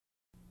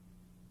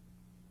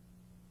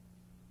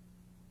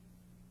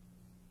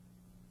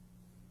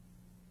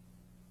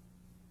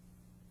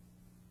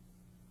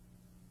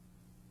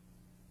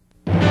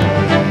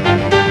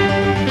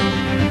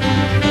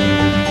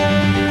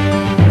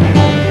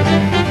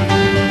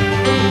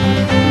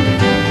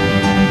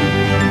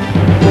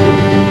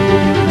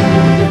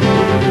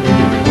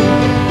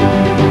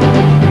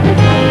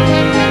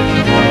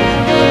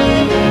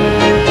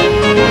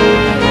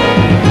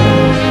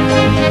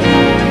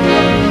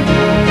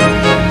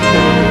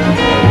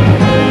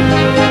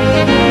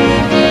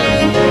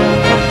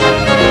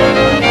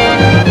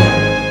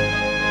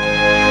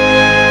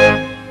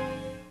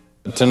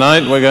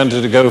tonight we're going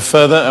to go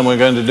further, and we're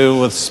going to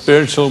deal with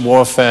spiritual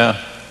warfare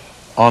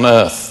on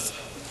earth.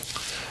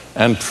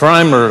 And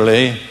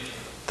primarily,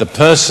 the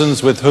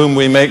persons with whom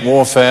we make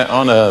warfare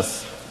on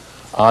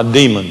earth are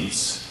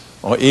demons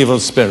or evil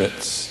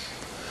spirits.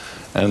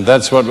 And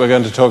that's what we're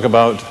going to talk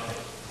about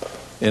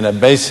in a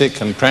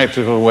basic and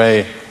practical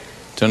way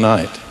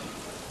tonight.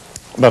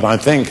 But I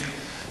think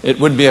it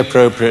would be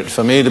appropriate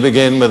for me to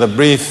begin with a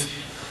brief,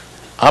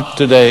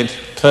 up-to-date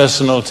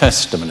personal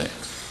testimony.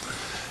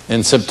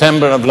 In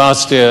September of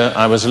last year,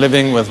 I was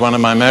living with one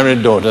of my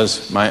married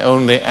daughters, my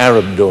only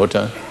Arab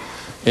daughter,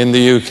 in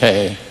the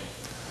UK.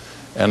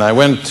 And I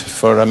went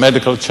for a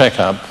medical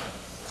checkup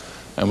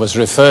and was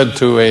referred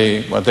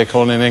to what they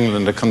call in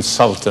England, a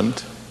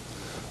consultant,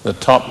 the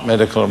top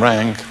medical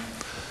rank.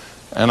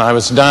 And I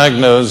was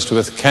diagnosed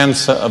with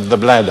cancer of the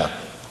bladder.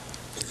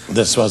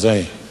 This was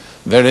a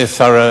very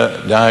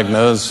thorough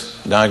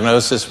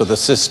diagnosis with a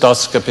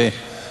cystoscopy,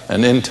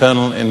 an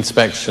internal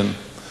inspection.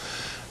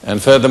 And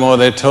furthermore,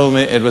 they told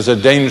me it was a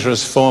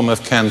dangerous form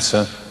of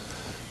cancer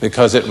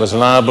because it was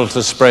liable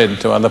to spread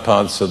to other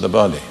parts of the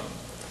body.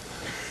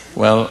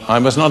 Well, I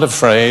was not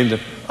afraid.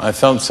 I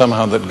felt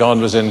somehow that God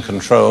was in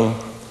control.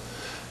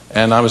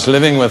 And I was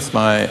living with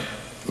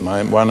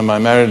one of my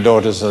married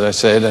daughters, as I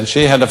said, and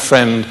she had a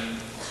friend,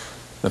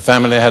 the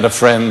family had a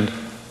friend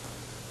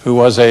who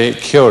was a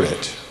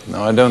curate.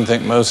 Now, I don't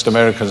think most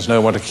Americans know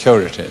what a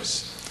curate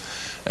is.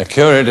 A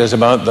curate is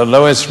about the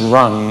lowest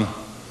rung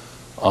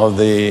of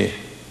the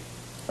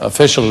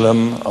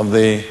officialdom of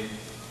the,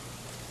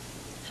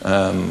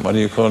 what do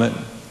you call it?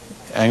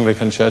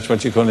 Anglican Church, what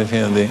do you call it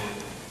here? The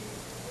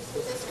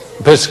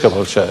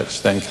Episcopal Church,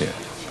 thank you.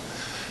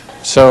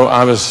 So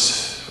I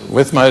was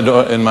with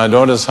in my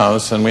daughter's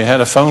house, and we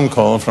had a phone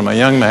call from a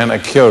young man, a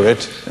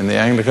curate in the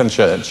Anglican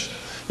Church,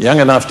 young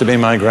enough to be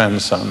my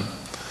grandson.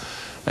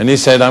 And he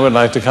said, I would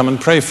like to come and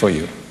pray for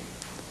you.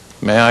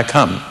 May I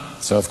come?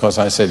 So of course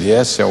I said,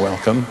 yes, you're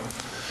welcome.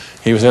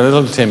 He was a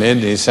little timid.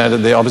 He sat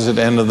at the opposite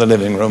end of the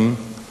living room.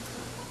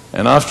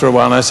 And after a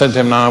while I said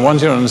to him, now I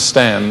want you to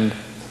understand,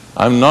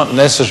 I'm not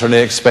necessarily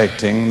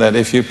expecting that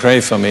if you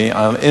pray for me,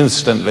 I'll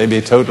instantly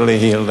be totally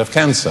healed of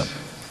cancer.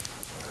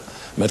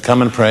 But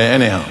come and pray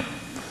anyhow.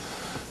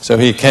 So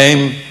he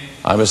came,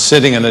 I was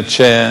sitting in a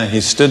chair, he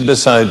stood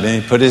beside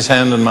me, put his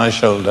hand on my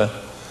shoulder,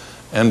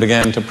 and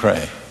began to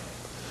pray.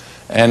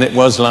 And it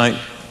was like,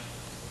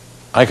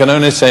 I can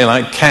only say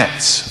like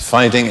cats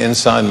fighting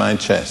inside my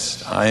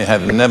chest. I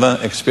have never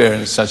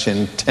experienced such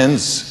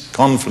intense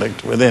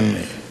conflict within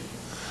me.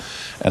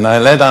 And I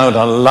let out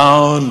a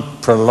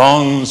loud,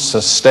 prolonged,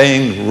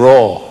 sustained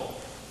roar.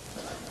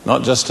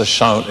 Not just a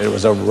shout, it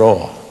was a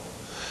roar.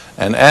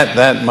 And at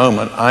that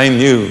moment, I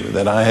knew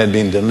that I had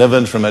been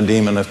delivered from a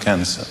demon of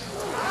cancer.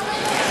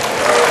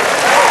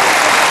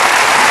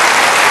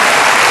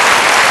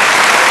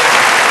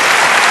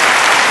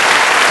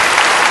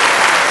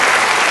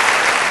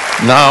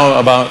 Now,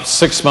 about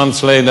 6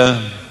 months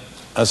later,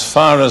 as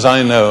far as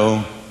I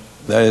know,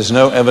 there is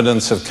no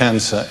evidence of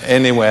cancer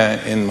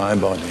anywhere in my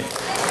body.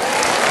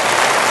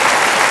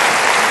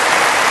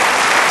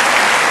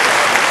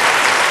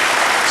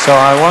 So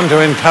I want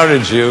to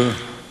encourage you,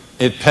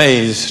 it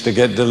pays to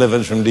get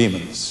delivered from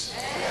demons.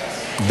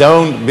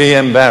 Don't be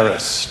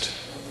embarrassed.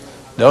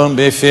 Don't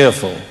be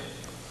fearful.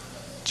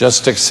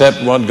 Just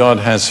accept what God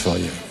has for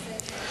you.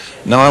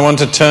 Now I want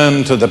to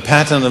turn to the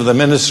pattern of the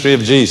ministry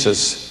of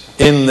Jesus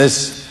in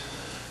this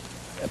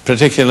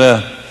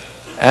particular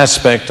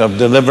aspect of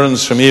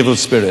deliverance from evil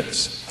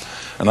spirits.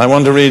 And I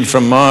want to read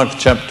from Mark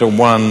chapter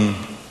 1,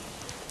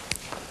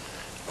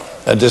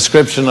 a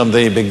description of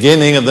the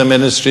beginning of the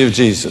ministry of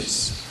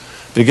Jesus.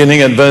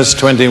 Beginning at verse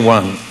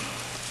 21,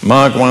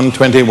 Mark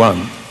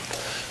 1:21.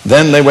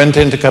 Then they went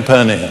into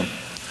Capernaum,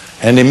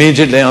 and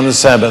immediately on the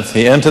Sabbath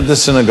he entered the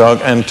synagogue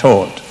and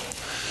taught.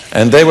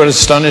 And they were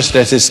astonished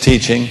at his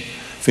teaching,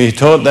 for he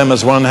taught them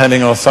as one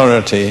having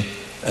authority,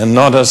 and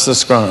not as the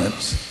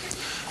scribes.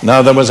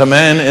 Now there was a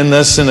man in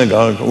their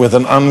synagogue with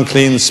an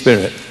unclean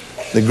spirit.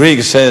 The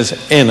Greek says,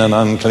 in an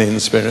unclean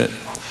spirit.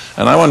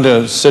 And I want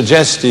to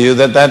suggest to you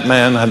that that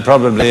man had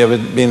probably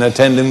been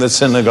attending the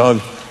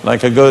synagogue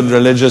like a good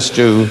religious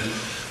Jew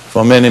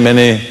for many,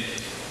 many,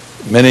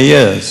 many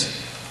years.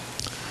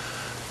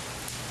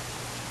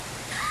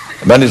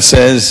 But it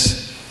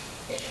says,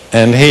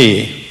 and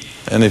he,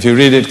 and if you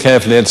read it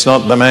carefully, it's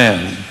not the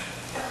man,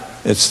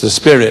 it's the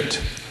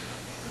spirit.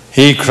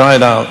 He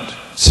cried out,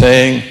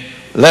 saying,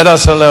 let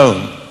us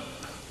alone.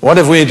 What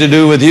have we to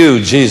do with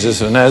you,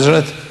 Jesus of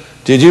Nazareth?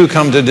 Did you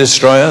come to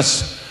destroy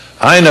us?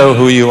 I know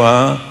who you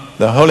are,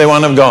 the Holy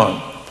One of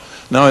God.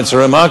 Now it's a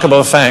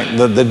remarkable fact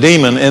that the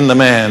demon in the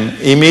man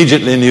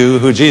immediately knew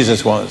who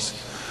Jesus was.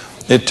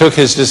 It took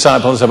his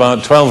disciples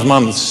about 12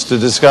 months to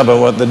discover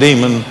what the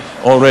demon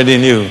already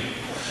knew.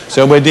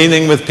 So we're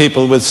dealing with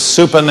people with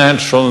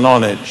supernatural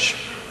knowledge.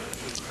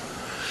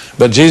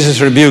 But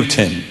Jesus rebuked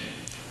him,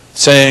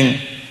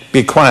 saying,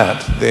 be quiet.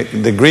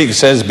 The Greek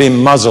says, be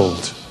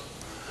muzzled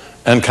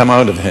and come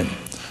out of him.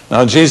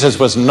 Now Jesus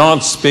was not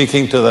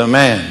speaking to the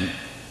man.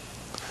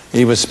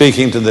 He was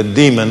speaking to the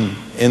demon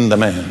in the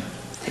man.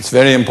 It's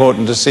very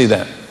important to see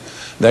that.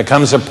 There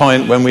comes a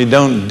point when we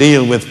don't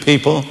deal with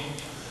people,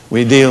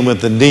 we deal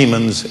with the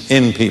demons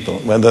in people,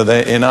 whether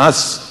they're in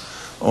us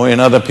or in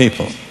other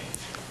people.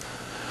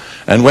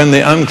 And when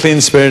the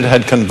unclean spirit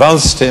had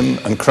convulsed him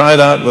and cried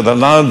out with a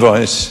loud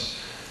voice,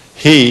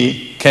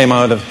 he came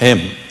out of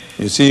him.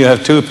 You see, you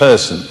have two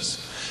persons.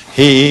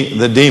 He,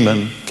 the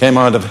demon, came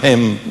out of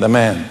him, the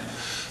man.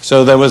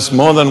 So there was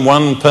more than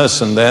one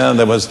person there.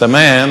 There was the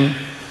man,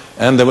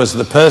 and there was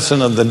the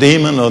person of the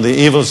demon or the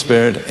evil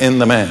spirit in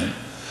the man.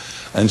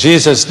 And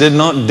Jesus did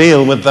not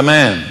deal with the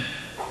man.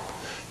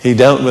 He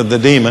dealt with the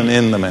demon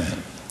in the man.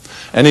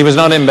 And he was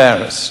not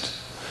embarrassed.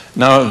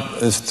 Now,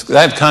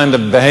 that kind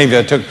of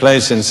behavior took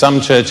place in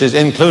some churches,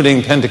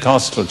 including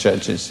Pentecostal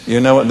churches. You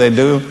know what they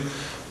do?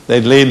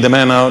 They'd lead the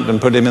man out and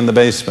put him in the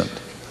basement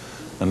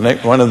and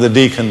let one of the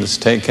deacons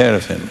take care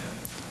of him.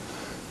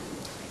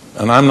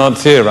 And I'm not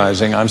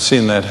theorizing, I've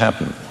seen that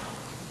happen.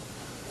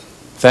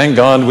 Thank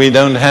God we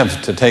don't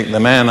have to take the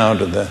man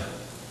out of the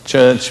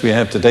church, we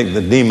have to take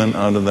the demon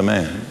out of the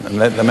man and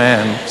let the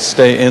man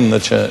stay in the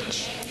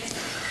church.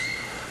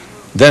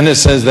 Then it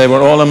says they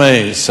were all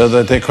amazed, so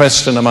that they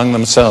questioned among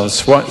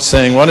themselves,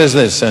 saying, "What is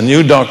this? A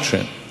new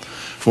doctrine?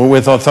 For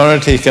with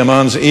authority he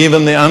commands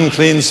even the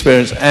unclean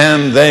spirits,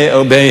 and they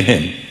obey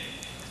him."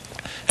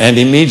 And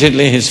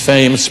immediately his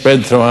fame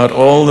spread throughout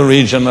all the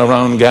region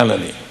around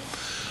Galilee.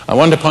 I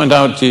want to point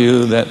out to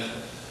you that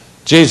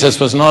Jesus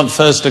was not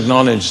first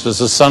acknowledged as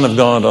the Son of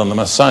God or the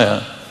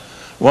Messiah.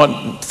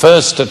 What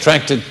first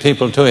attracted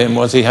people to him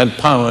was he had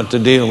power to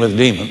deal with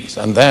demons,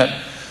 and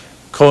that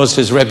caused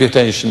his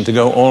reputation to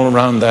go all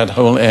around that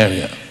whole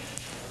area.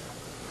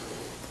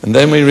 And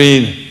then we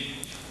read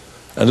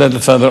a little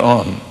further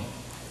on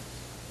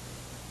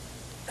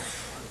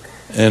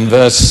in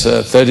verse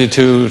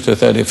 32 to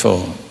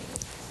 34.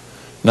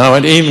 Now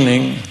at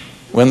evening,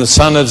 when the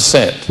sun had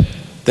set,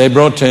 they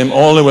brought to him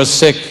all who were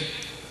sick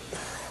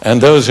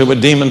and those who were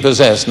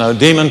demon-possessed. Now,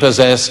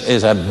 demon-possessed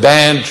is a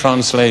bad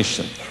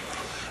translation.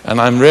 And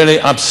I'm really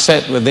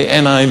upset with the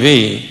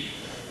NIV,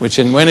 which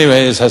in many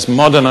ways has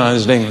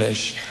modernized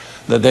English,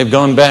 that they've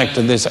gone back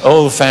to this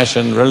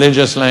old-fashioned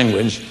religious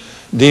language,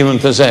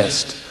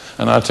 demon-possessed.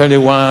 And I'll tell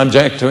you why I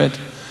object to it.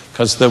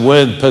 Because the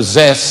word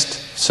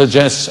possessed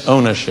suggests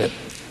ownership.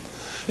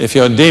 If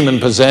you're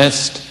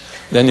demon-possessed,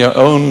 then you're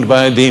owned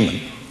by a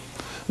demon.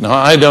 Now,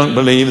 I don't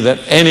believe that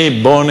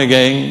any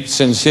born-again,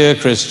 sincere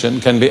Christian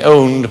can be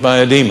owned by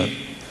a demon.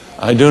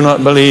 I do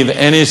not believe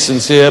any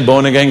sincere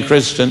born-again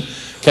Christian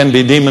can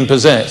be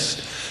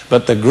demon-possessed.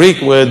 But the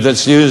Greek word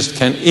that's used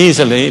can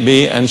easily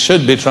be and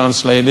should be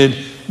translated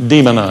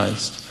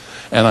demonized.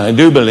 And I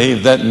do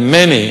believe that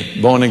many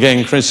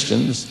born-again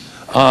Christians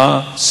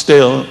are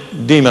still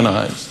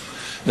demonized.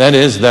 That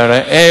is, there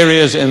are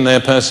areas in their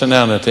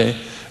personality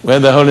where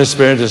the Holy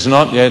Spirit is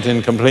not yet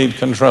in complete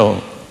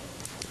control.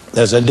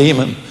 There's a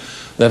demon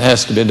that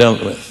has to be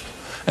dealt with.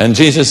 And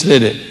Jesus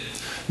did it.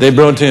 They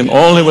brought to him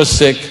all who were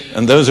sick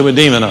and those who were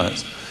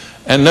demonized.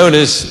 And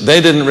notice, they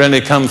didn't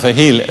really come for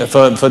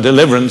for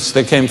deliverance,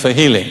 they came for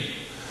healing.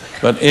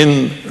 But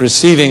in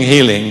receiving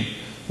healing,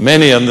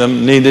 many of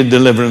them needed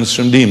deliverance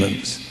from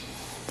demons.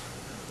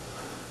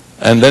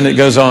 And then it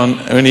goes on,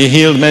 when he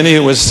healed many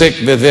who were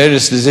sick with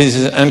various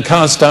diseases and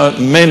cast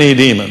out many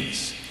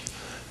demons.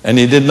 And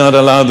he did not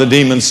allow the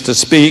demons to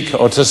speak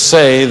or to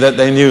say that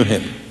they knew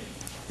him.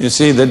 You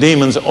see, the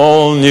demons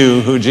all knew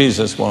who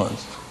Jesus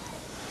was.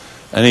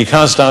 And he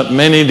cast out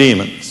many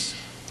demons.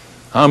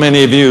 How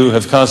many of you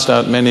have cast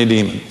out many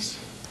demons?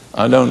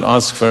 I don't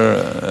ask for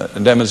a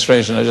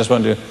demonstration, I just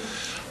want to.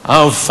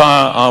 How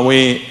far are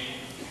we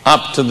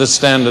up to the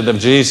standard of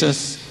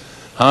Jesus?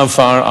 How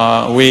far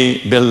are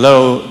we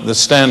below the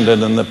standard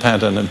and the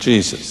pattern of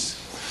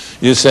Jesus?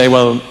 You say,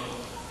 well,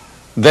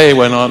 they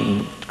were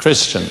not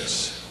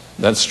Christians.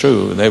 That's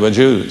true, they were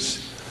Jews.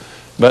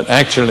 But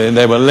actually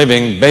they were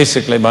living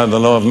basically by the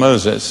law of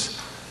Moses.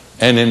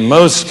 And in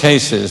most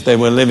cases they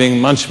were living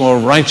much more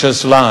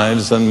righteous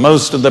lives than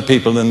most of the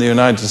people in the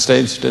United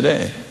States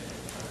today.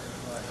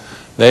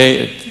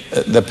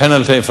 The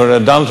penalty for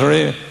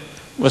adultery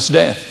was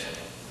death.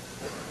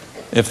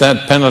 If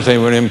that penalty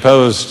were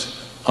imposed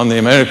on the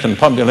American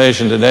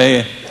population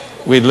today,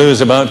 we'd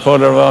lose about a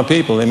quarter of our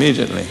people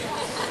immediately.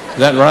 Is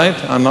that right?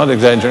 I'm not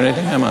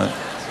exaggerating, am I?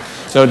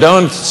 So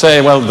don't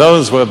say, well,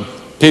 those were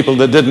people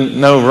that didn't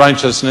know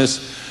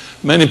righteousness.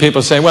 Many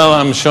people say, well,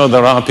 I'm sure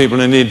there are people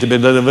who need to be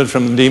delivered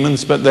from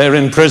demons, but they're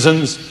in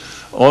prisons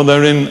or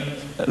they're in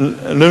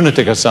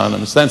lunatic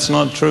asylums. That's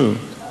not true.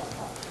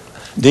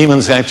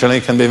 Demons actually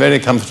can be very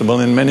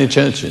comfortable in many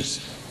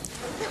churches.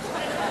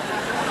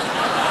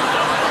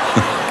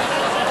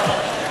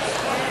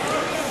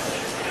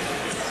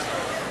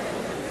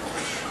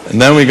 And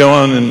then we go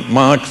on in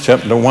Mark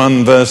chapter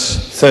 1, verse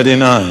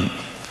 39.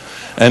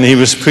 And he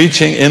was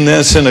preaching in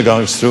their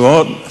synagogues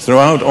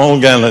throughout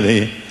all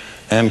Galilee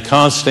and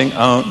casting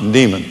out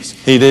demons.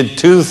 He did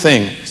two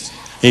things.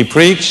 He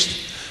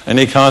preached and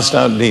he cast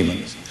out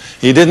demons.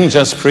 He didn't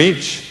just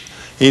preach.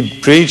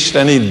 He preached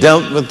and he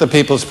dealt with the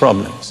people's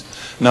problems.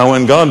 Now,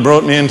 when God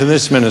brought me into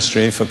this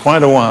ministry for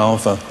quite a while,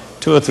 for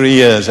 2 or 3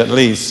 years at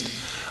least,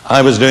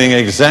 I was doing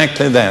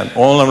exactly that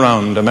all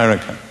around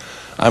America.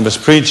 I was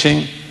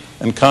preaching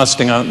and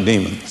casting out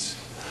demons.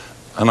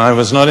 And I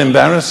was not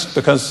embarrassed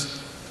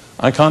because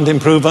I can't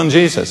improve on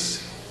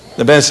Jesus.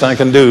 The best I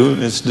can do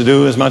is to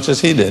do as much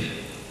as he did.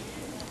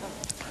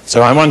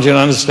 So I want you to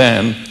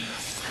understand,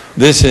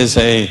 this is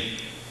a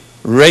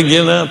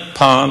regular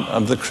part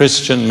of the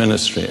Christian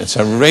ministry. It's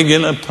a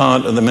regular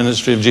part of the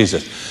ministry of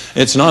Jesus.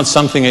 It's not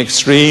something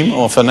extreme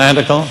or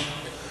fanatical.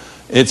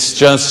 It's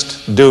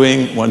just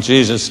doing what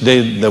Jesus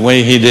did the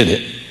way he did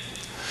it.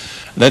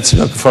 Let's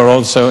look for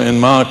also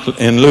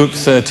in Luke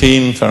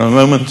 13 for a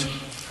moment,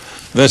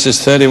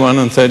 verses 31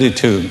 and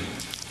 32.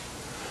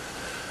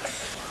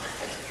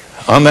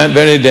 On that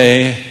very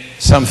day,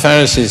 some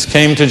Pharisees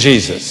came to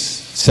Jesus,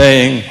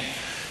 saying,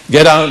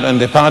 "Get out and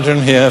depart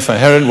from here, for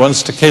Herod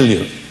wants to kill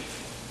you."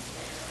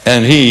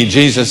 And he,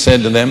 Jesus,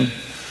 said to them,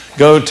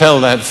 "Go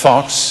tell that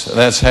fox,"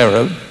 that's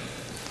Herod.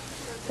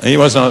 He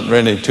was not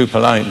really too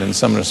polite in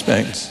some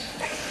respects.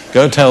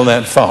 "Go tell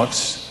that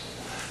fox,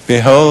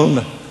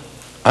 behold,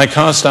 I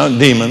cast out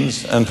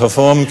demons and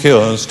perform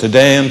cures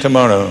today and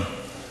tomorrow,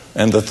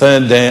 and the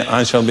third day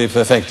I shall be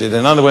perfected."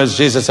 In other words,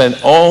 Jesus said,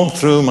 all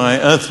through my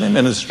earthly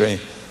ministry,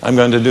 I'm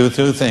going to do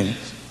 2 things.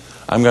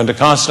 I'm going to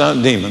cast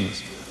out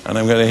demons, and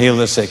I'm going to heal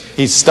the sick.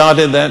 He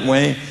started that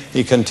way,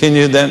 he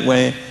continued that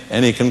way,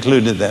 and he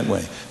concluded that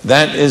way.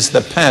 That is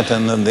the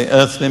pattern of the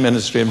earthly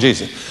ministry of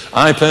Jesus.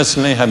 I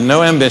personally have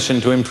no ambition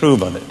to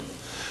improve on it.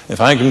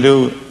 If I can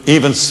do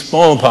even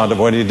small part of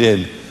what he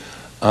did,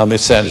 I'll be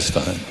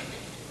satisfied.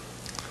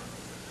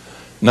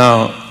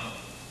 Now,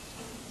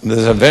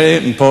 there's a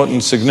very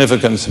important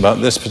significance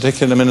about this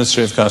particular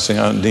ministry of casting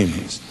out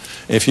demons.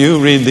 If you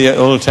read the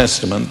Old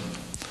Testament,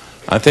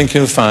 I think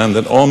you'll find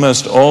that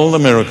almost all the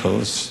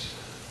miracles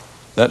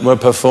that were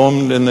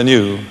performed in the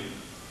New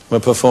were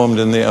performed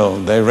in the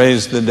Old. They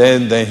raised the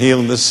dead, they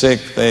healed the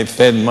sick, they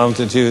fed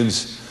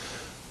multitudes.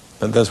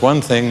 But there's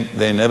one thing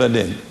they never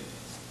did.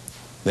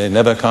 They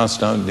never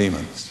cast out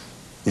demons.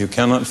 You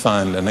cannot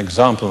find an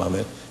example of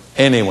it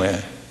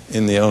anywhere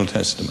in the Old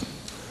Testament.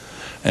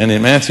 And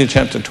in Matthew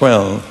chapter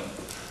 12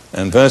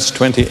 and verse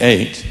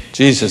 28,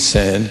 Jesus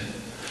said,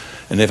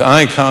 "And if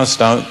I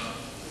cast out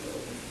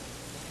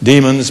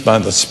demons by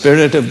the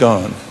Spirit of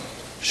God,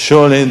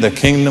 surely the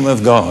kingdom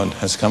of God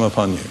has come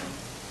upon you."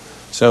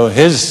 So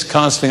his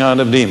casting out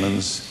of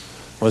demons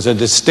was a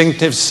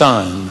distinctive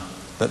sign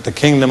that the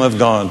kingdom of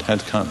God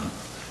had come.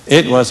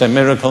 It was a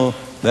miracle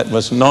that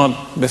was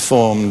not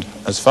performed,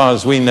 as far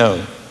as we know,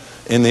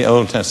 in the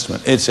Old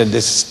Testament. It's a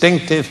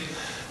distinctive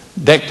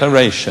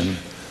declaration,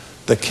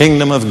 the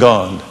kingdom of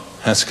God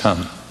has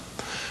come.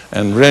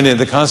 And really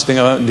the casting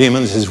out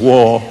demons is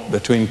war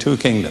between 2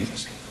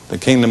 kingdoms, the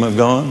kingdom of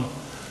God,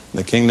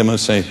 the kingdom of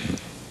Satan.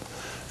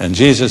 And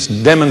Jesus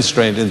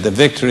demonstrated the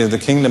victory of the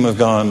kingdom of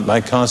God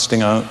by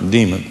casting out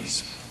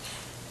demons.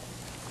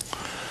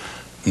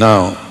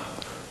 Now,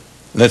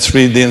 let's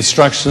read the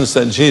instructions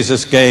that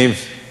Jesus gave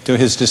to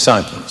his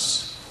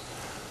disciples.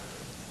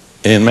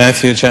 In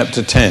Matthew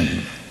chapter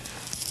 10,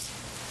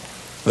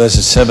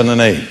 verses 7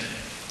 and 8.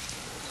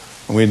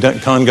 We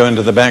can't go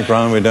into the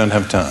background, we don't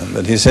have time.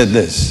 But he said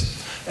this,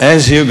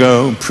 "As you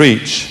go,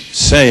 preach,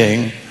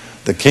 saying,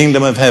 the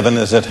kingdom of heaven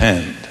is at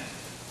hand.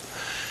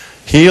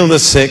 Heal the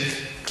sick,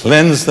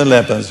 cleanse the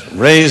lepers,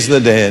 raise the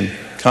dead,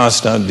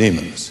 cast out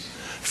demons.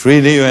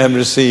 Freely you have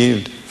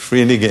received,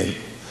 freely give."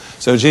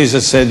 So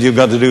Jesus said you've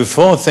got to do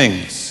 4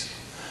 things.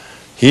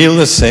 Heal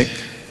the sick,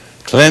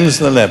 cleanse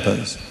the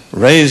lepers,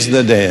 raise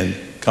the dead,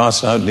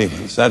 cast out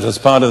demons. That was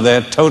part of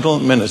their total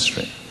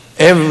ministry,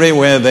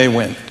 everywhere they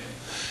went.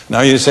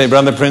 Now you say,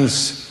 "Brother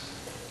Prince,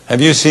 have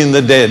you seen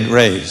the dead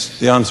raised?"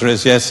 The answer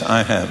is yes,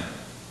 I have.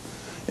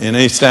 In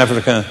East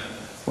Africa,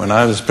 when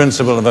I was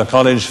principal of a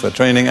college for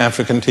training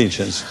African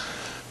teachers,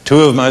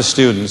 2 of my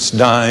students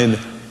died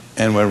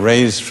and were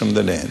raised from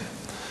the dead.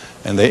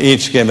 And they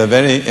each gave a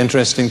very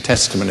interesting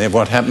testimony of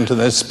what happened to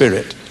their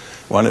spirit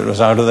when it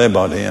was out of their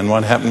body and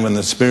what happened when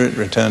the spirit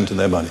returned to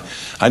their body.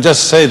 I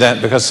just say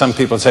that because some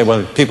people say,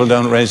 well, people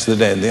don't raise the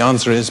dead. The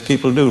answer is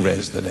people do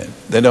raise the dead.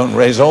 They don't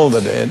raise all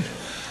the dead,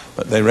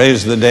 but they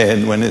raise the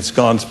dead when it's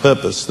God's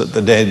purpose that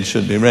the dead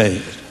should be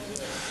raised.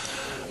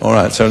 All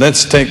right, so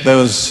let's take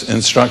those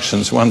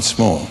instructions once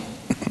more.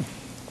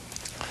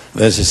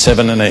 Verses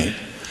 7 and 8.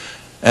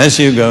 "As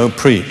you go,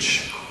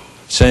 preach,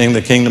 saying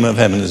the kingdom of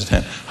heaven is at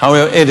hand."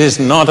 However, it is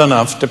not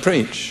enough to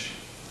preach.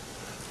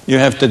 You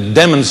have to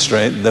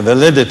demonstrate the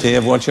validity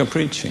of what you're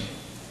preaching.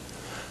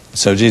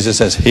 So Jesus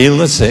says, heal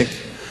the sick,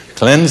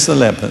 cleanse the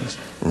lepers,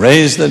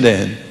 raise the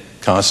dead,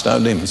 cast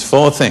out demons.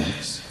 4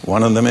 things.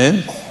 One of them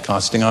is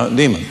casting out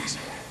demons.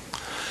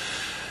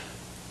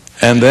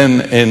 And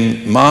then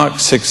in Mark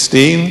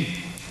 16,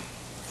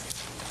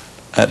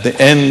 at the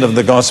end of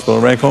the gospel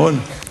record,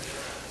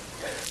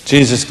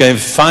 Jesus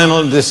gave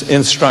final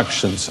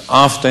instructions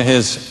after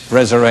his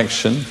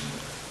resurrection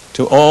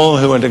to all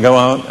who were to go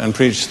out and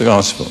preach the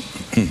gospel.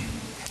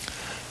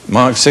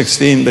 Mark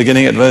 16,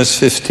 beginning at verse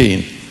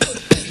 15.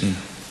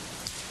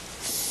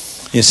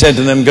 He said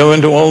to them, "Go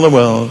into all the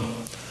world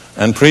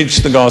and preach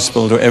the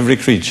gospel to every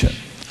creature.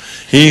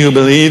 He who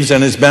believes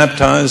and is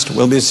baptized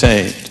will be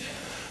saved,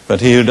 but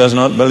he who does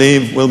not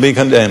believe will be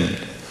condemned.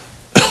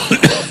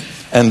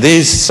 And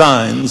these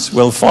signs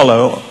will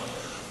follow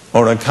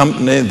or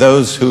accompany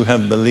those who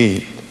have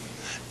believed.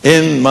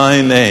 In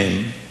my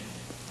name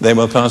they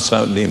will cast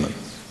out demons.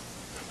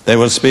 They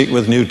will speak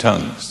with new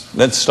tongues.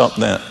 Let's stop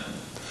there.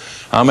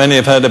 How many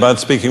have heard about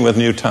speaking with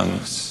new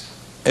tongues?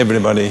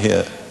 Everybody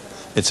here.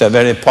 It's a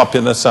very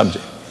popular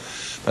subject.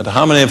 But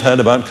how many have heard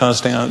about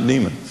casting out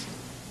demons?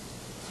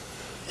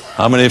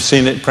 How many have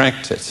seen it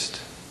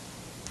practiced?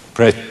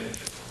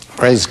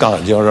 Praise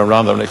God, you're a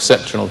rather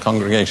exceptional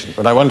congregation.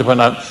 But I want to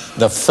point out,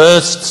 the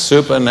first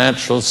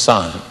supernatural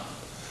sign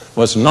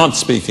was not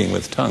speaking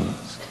with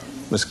tongues,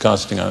 was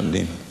casting out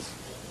demons.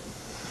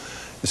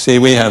 You see,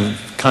 we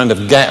have kind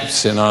of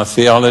gaps in our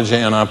theology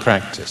and our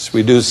practice.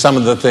 We do some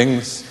of the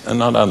things and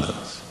not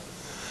others.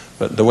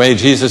 But the way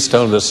Jesus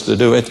told us to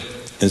do it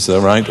is the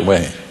right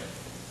way.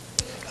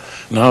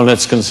 Now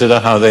let's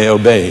consider how they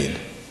obeyed.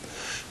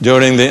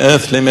 During the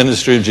earthly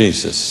ministry of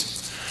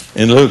Jesus,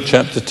 in Luke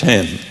chapter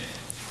 10,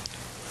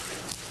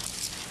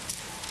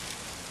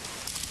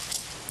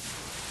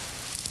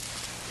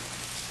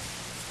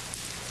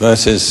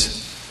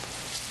 verses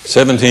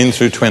 17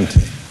 through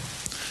 20.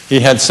 He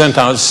had sent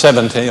out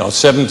 70 or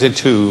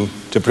 72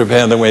 to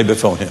prepare the way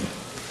before him.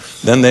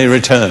 Then they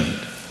returned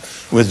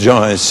with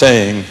joy,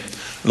 saying,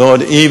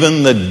 Lord,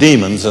 even the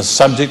demons are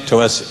subject to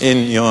us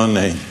in your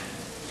name.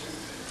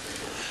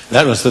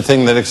 That was the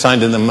thing that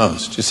excited them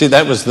most. You see,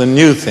 that was the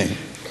new thing.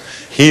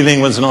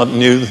 Healing was not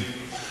new.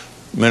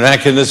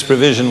 Miraculous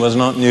provision was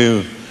not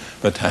new.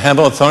 But to have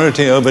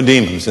authority over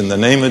demons in the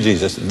name of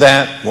Jesus,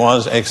 that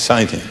was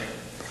exciting.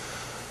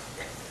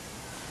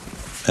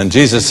 And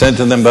Jesus said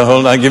to them,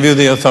 Behold, I give you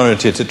the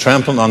authority to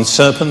trample on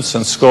serpents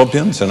and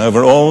scorpions and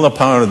over all the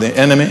power of the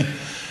enemy,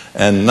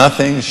 and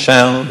nothing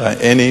shall by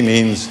any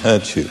means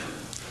hurt you.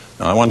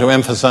 Now, I want to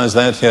emphasize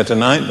that here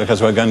tonight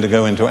because we're going to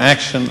go into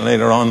action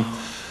later on.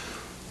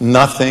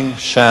 Nothing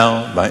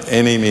shall by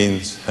any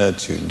means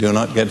hurt you. Do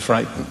not get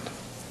frightened.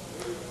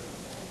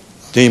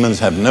 Demons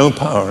have no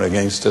power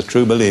against a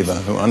true believer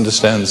who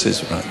understands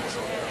his rights.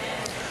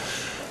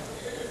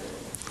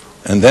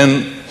 And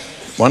then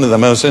one of the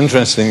most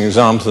interesting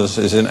examples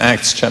is in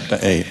Acts chapter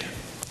 8.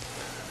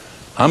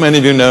 How many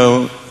of you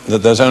know that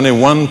there's only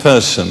one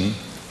person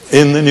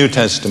in the New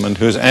Testament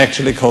who's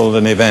actually called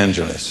an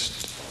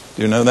evangelist?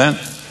 Do you know that?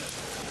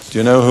 Do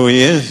you know who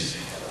he is?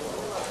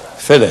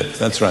 Philip,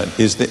 that's right.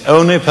 He's the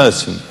only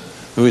person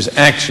who is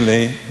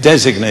actually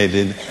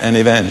designated an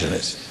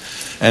evangelist.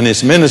 And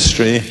his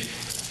ministry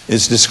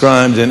is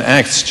described in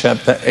Acts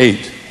chapter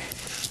 8.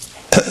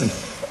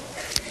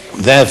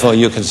 Therefore,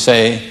 you can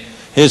say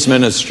his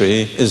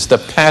ministry is the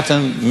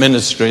pattern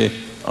ministry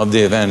of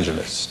the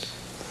evangelist.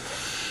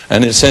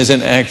 And it says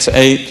in Acts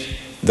 8,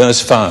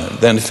 verse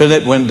 5, Then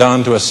Philip went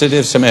down to a city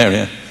of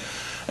Samaria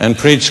and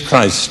preached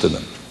Christ to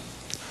them.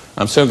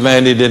 I'm so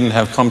glad he didn't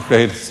have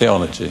complicated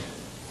theology.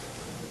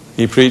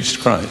 He preached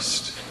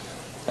Christ.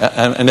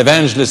 An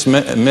evangelist's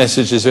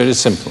message is very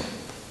simple.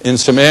 In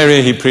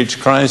Samaria, he preached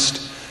Christ.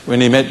 When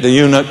he met the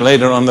eunuch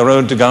later on the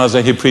road to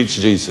Gaza, he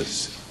preached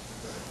Jesus.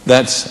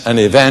 That's an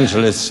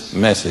evangelist's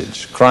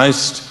message.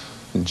 Christ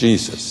and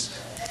Jesus.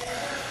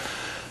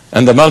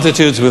 And the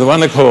multitudes with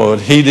one accord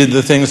heeded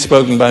the things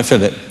spoken by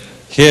Philip,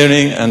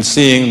 hearing and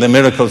seeing the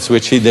miracles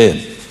which he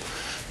did.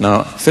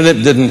 Now, Philip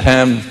didn't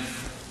have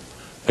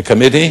a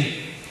committee.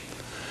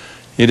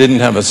 He didn't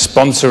have a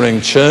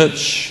sponsoring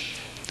church.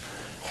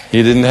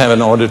 He didn't have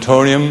an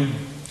auditorium.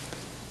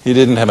 He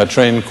didn't have a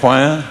trained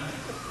choir.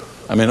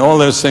 I mean, all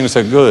those things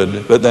are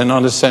good, but they're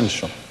not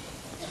essential.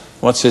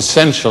 What's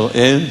essential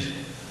is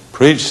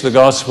preach the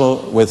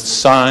gospel with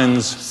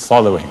signs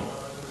following.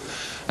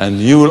 And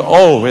you will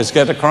always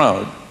get a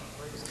crowd.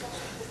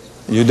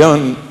 You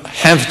don't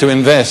have to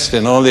invest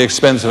in all the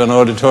expense of an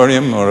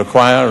auditorium or a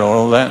choir or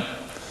all that.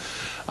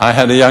 I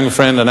had a young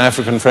friend, an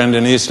African friend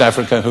in East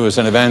Africa who was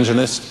an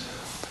evangelist.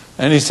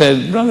 And he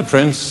said, Brother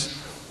Prince,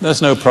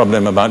 there's no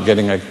problem about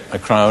getting a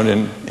crowd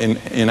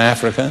in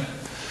Africa.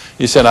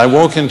 He said, I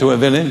walk into a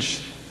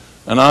village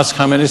and ask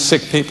how many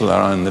sick people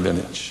are in the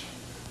village.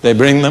 They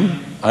bring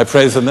them, I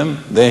pray for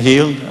them, they're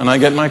healed, and I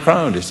get my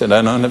crowd. He said,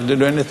 I don't have to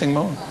do anything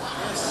more.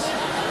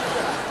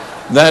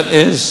 That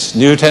is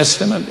New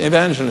Testament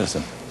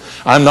evangelism.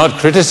 I'm not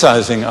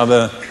criticizing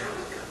other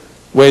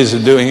ways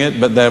of doing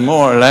it, but they're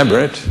more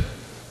elaborate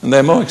and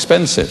they're more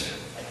expensive.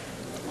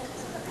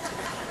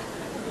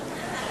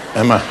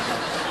 Am I?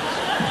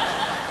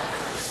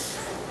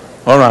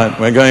 All right,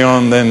 we're going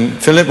on then.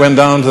 Philip went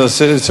down to the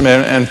city of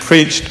Samaria and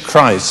preached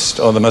Christ,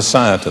 or the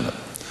Messiah, to them.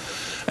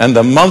 And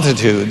the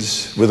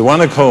multitudes, with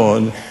one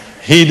accord,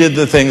 heeded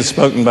the things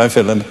spoken by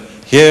Philip,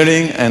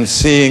 hearing and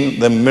seeing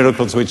the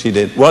miracles which he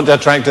did. What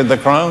attracted the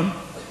crowd?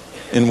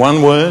 In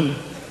one word,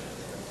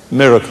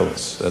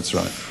 miracles. That's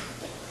right.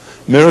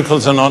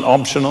 Miracles are not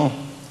optional.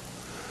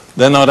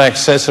 They're not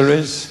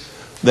accessories.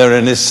 They're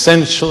an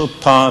essential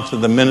part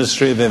of the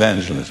ministry of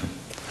evangelism.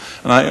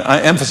 And I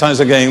emphasize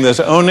again,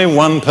 there's only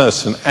one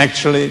person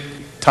actually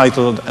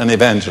titled an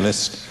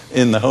evangelist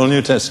in the whole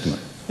New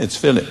Testament. It's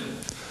Philip.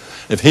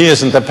 If he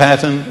isn't the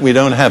pattern, we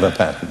don't have a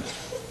pattern.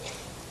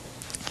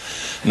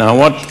 Now,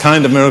 what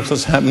kind of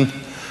miracles happened?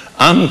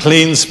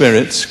 Unclean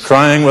spirits,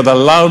 crying with a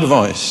loud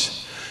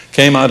voice,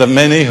 came out of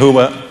many who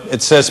were,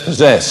 it says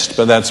possessed,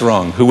 but that's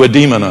wrong, who were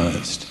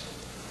demonized.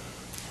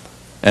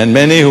 And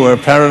many who were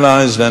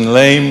paralyzed and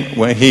lame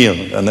were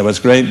healed, and there was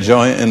great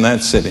joy in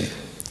that city.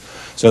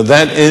 So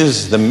that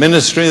is the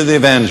ministry of the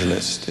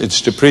evangelist.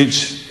 It's to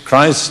preach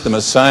Christ, the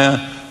Messiah.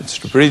 It's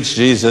to preach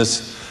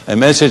Jesus, a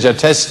message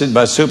attested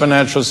by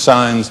supernatural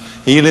signs,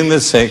 healing the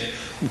sick,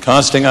 and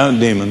casting out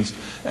demons,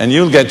 and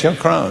you'll get your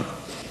crowd.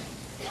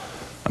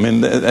 I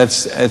mean,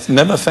 it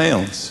never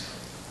fails.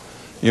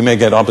 You may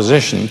get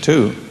opposition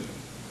too,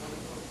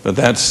 but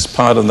that's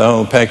part of the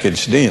whole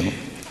package deal.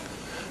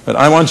 But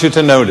I want you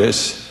to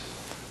notice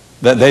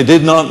that they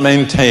did not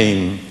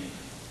maintain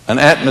an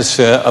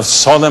atmosphere of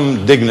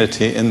solemn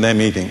dignity in their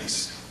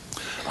meetings.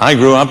 I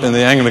grew up in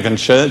the Anglican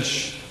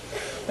Church,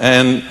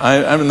 and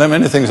there are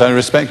many things I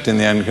respect in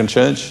the Anglican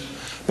Church,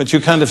 but you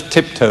kind of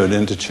tiptoed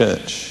into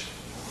church.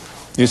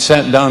 You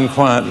sat down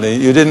quietly,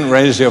 you didn't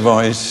raise your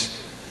voice,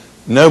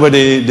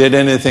 nobody did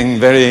anything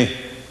very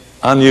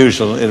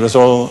unusual. It was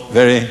all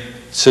very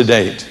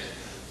sedate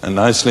and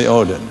nicely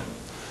ordered.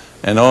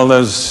 And all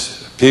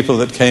those people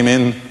that came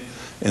in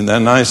their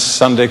nice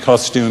Sunday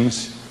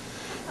costumes,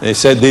 they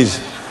said these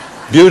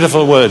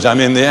beautiful words. I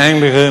mean, the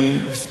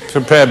Anglican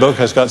prayer book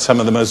has got some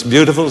of the most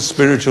beautiful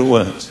spiritual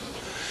words.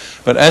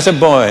 But as a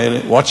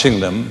boy, watching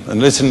them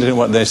and listening to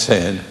what they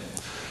said,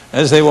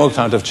 as they walked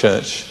out of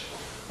church,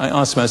 I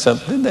asked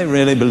myself, did they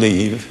really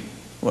believe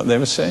what they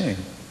were saying?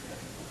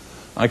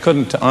 I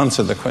couldn't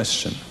answer the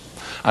question.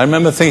 I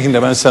remember thinking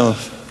to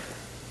myself,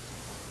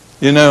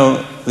 you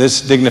know,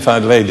 this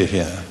dignified lady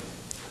here,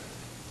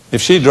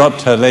 if she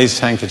dropped her lace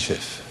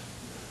handkerchief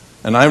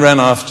and I ran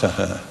after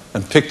her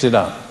and picked it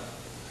up,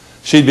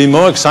 she'd be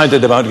more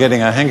excited about getting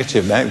her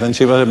handkerchief back than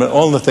she was about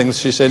all the things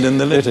she said in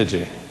the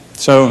liturgy.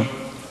 So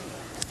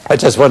I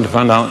just want to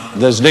find out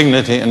there's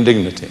dignity and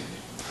dignity.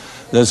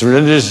 There's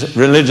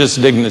religious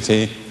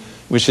dignity,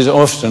 which is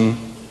often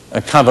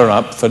a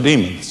cover-up for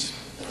demons.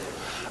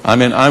 I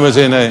mean, I was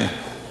in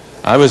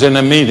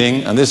a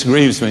meeting, and this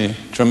grieves me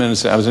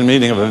tremendously. I was in a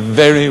meeting of a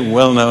very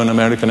well-known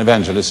American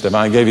evangelist. If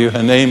I gave you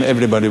her name,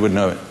 everybody would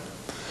know it.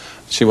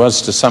 She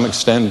was, to some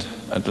extent,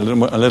 a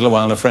little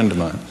while, a friend of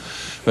mine.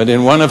 But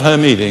in one of her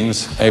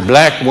meetings, a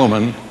black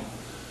woman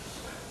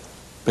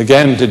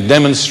began to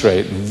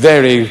demonstrate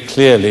very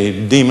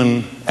clearly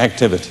demon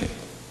activity.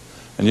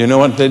 And you know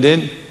what they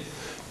did?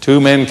 Two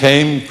men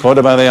came, caught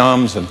her by the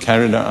arms, and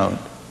carried her out.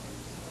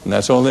 And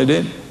that's all they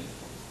did.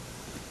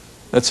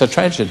 That's a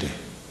tragedy.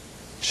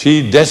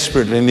 She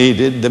desperately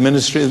needed the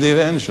ministry of the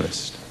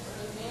evangelist.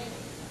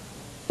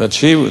 But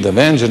the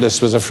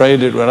evangelist was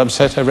afraid it would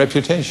upset her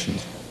reputation.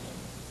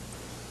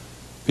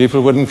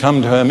 People wouldn't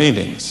come to her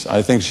meetings.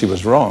 I think she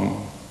was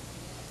wrong.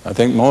 I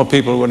think more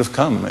people would have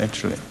come,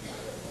 actually.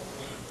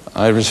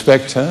 I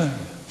respect her.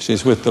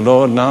 She's with the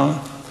Lord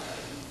now.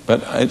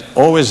 But it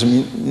always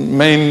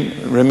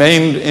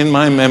remained in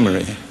my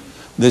memory,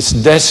 this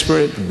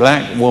desperate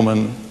black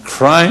woman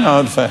crying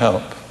out for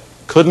help,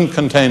 couldn't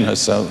contain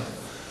herself,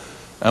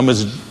 and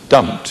was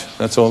dumped.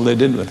 That's all they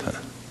did with her.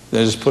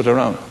 They just put her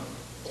out.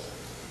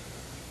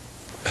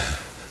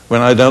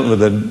 When I dealt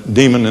with a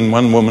demon in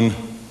one woman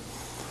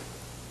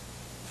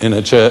in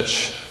a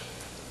church,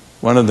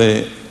 one of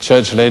the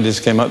church ladies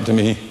came up to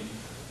me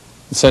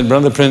and said,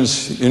 "Brother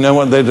Prince, you know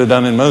what they'd have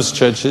done in most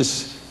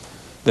churches?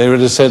 They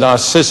would have said, our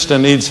sister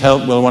needs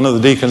help. Will one of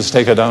the deacons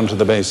take her down to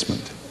the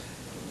basement?"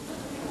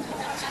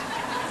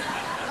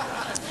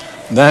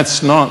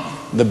 That's not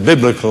the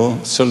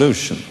biblical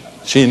solution.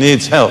 She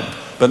needs help,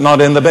 but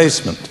not in the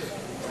basement.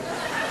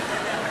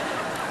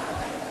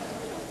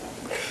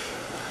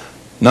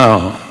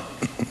 Now,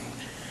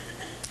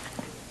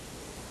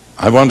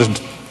 I want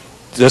to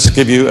just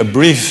give you a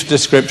brief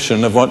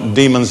description of what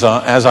demons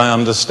are as I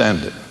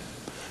understand it.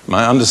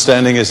 My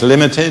understanding is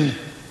limited,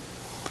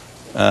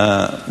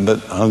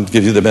 but I'll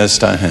give you the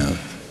best I have.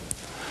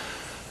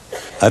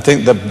 I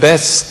think the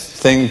best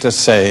thing to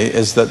say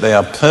is that they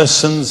are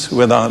persons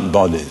without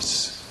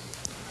bodies.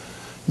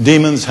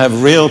 Demons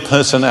have real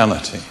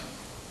personality.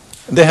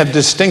 They have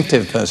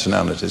distinctive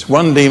personalities.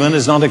 One demon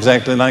is not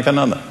exactly like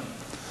another.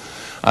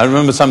 I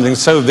remember something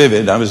so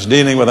vivid. I was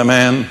dealing with a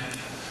man.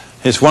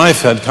 His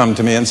wife had come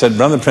to me and said,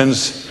 "Brother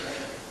Prince,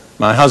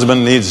 my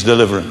husband needs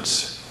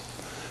deliverance."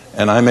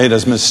 And I made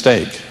a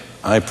mistake.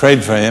 I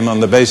prayed for him on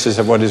the basis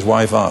of what his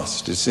wife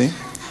asked, you see.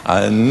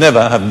 I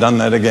never have done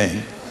that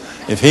again.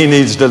 If he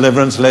needs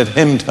deliverance, let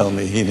him tell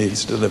me he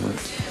needs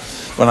deliverance.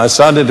 When I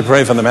started to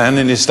pray for the man,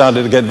 and he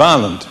started to get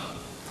violent.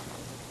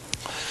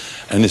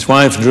 And his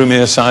wife drew me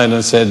aside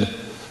and said,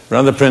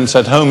 "Brother Prince,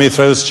 at home he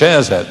throws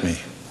chairs at me."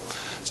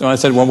 So I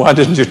said, "Well, why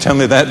didn't you tell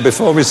me that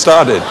before we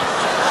started?"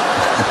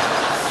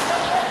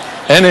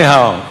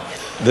 Anyhow,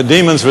 the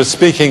demons were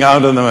speaking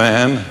out of the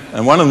man,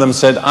 and one of them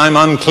said, "I'm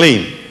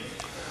unclean."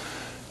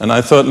 And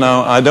I thought,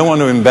 now, I don't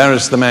want to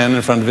embarrass the man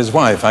in front of his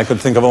wife. I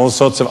could think of all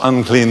sorts of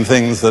unclean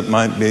things that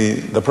might be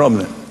the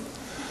problem.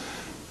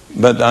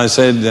 But I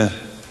said,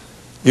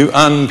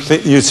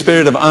 you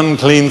spirit of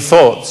unclean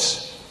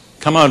thoughts,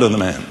 come out of the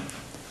man.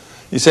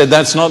 He said,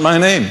 that's not my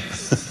name.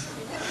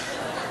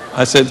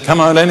 I said, come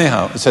out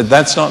anyhow. He said,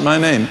 that's not my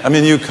name. I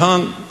mean, you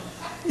can't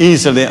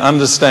easily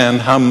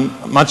understand how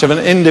much of an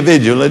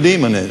individual a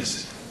demon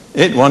is.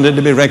 It wanted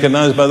to be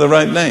recognized by the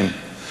right name.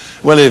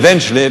 Well,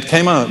 eventually it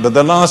came out, but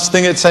the last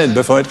thing it said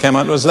before it came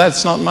out was,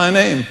 that's not my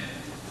name.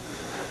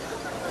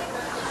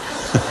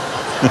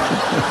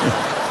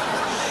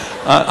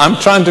 I'm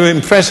trying to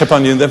impress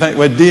upon you the fact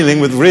we're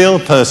dealing with real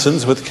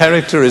persons with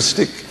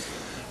characteristic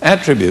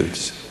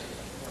attributes.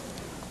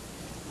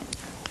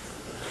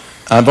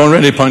 I've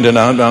already pointed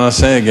out, and I'll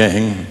say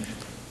again,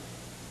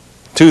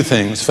 two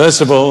things. First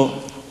of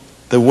all,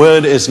 the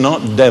word is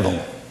not devil.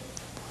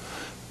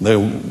 The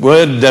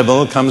word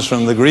devil comes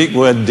from the Greek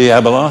word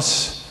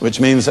diabolos, which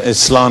means a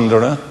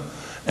slanderer,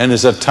 and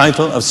is a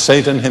title of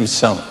Satan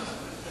himself.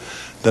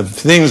 The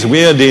things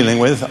we are dealing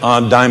with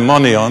are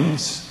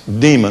daimonions,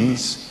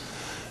 demons,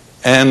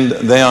 and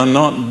they are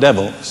not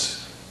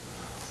devils.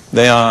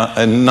 They are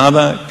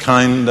another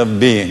kind of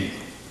being.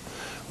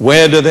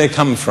 Where do they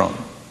come from?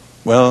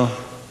 Well,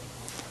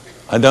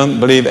 I don't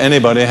believe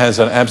anybody has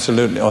an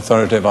absolutely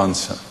authoritative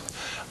answer.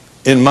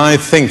 In my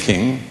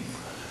thinking,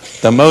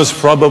 the most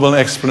probable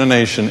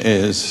explanation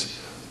is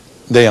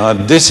they are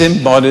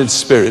disembodied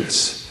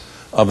spirits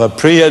of a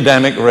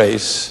pre-Adamic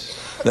race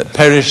that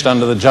perished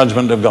under the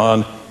judgment of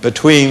God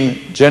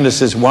between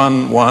Genesis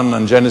 1:1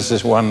 and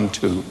Genesis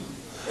 1:2.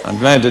 I'm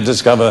glad to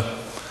discover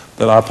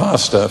that our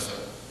pastor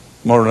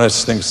more or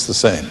less thinks the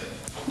same.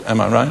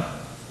 Am I right?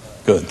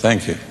 Good,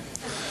 thank you.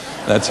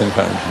 That's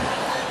encouraging.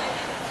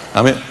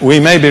 I mean, we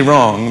may be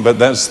wrong, but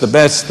that's the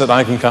best that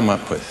I can come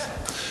up with.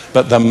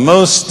 But the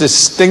most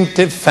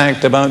distinctive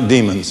fact about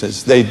demons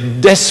is they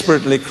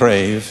desperately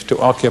crave to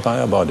occupy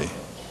a body.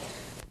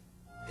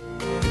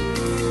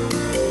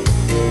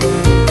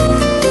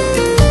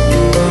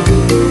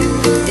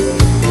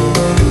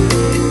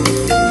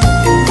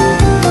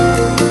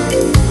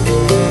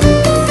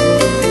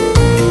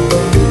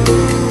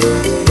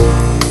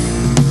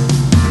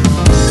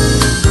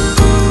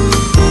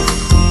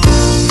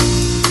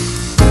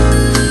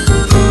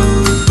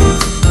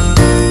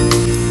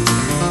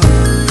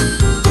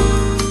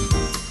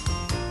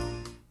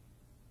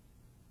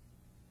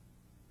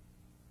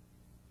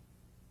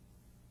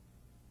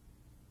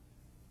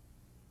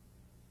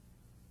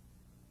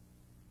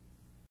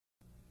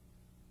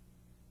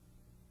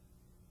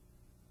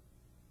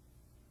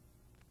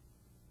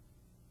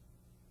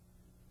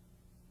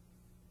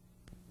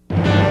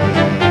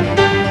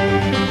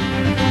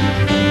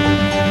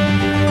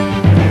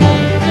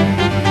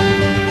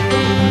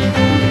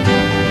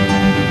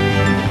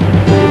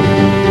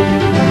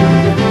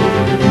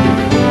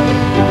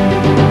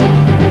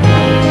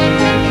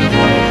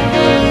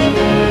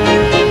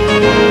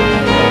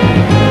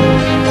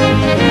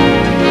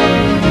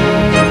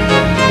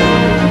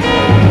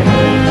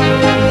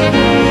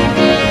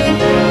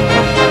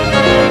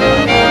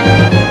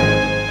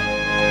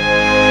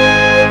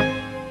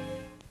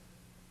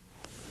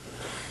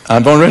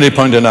 I've already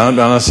pointed out,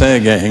 and I'll say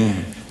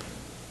again,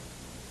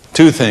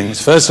 two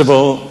things. First of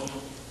all,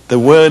 the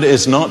word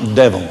is not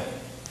devil.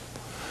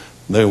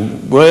 The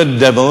word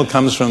devil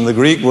comes from the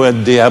Greek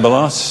word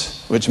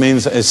diabolos, which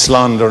means a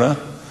slanderer,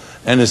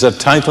 and is a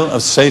title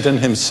of Satan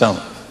himself.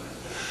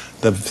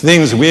 The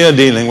things we are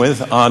dealing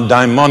with are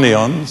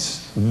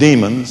daimonions,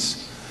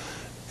 demons,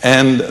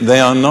 and they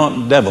are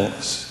not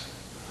devils.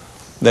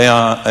 They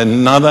are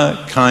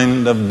another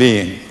kind of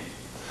being.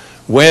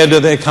 Where do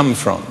they come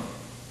from?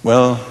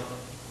 Well,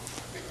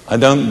 I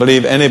don't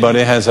believe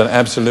anybody has an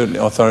absolutely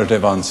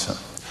authoritative answer.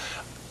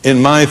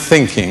 In my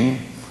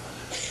thinking,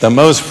 the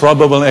most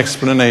probable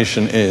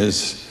explanation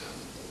is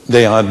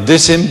they are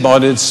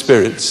disembodied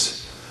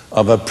spirits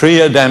of a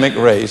pre-Adamic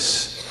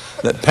race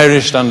that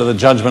perished under the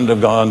judgment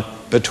of God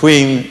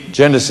between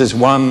Genesis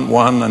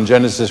 1:1 and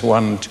Genesis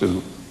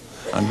 1:2.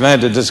 I'm glad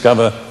to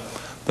discover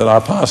that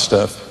our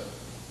pastor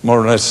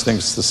more or less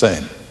thinks the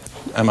same.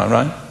 Am I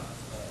right?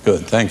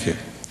 Good, thank you.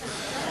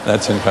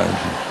 That's encouraging.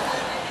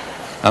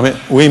 I mean,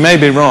 we may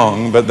be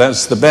wrong, but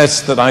that's the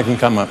best that I can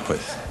come up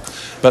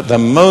with. But the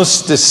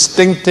most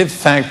distinctive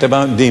fact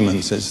about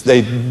demons is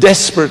they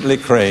desperately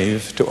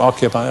crave to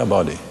occupy a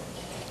body.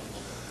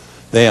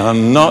 They are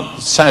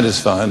not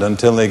satisfied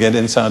until they get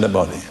inside a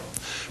body.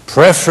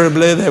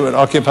 Preferably, they would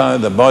occupy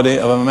the body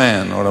of a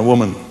man or a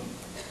woman.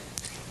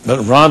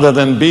 But rather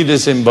than be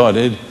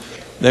disembodied,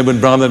 they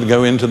would rather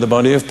go into the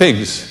body of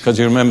pigs. Because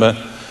you remember,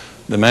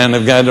 the man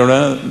of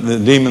Gadara, the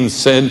demons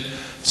said,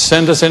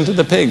 send us into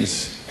the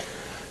pigs.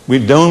 We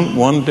don't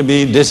want to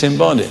be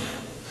disembodied.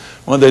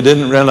 What they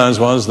didn't realize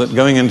was that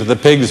going into the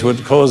pigs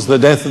would cause the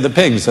death of the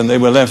pigs, and they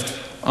were left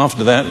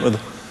after that with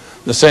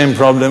the same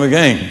problem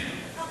again.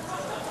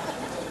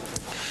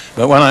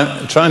 But what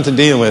I'm trying to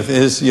deal with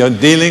is you're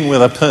dealing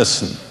with a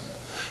person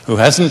who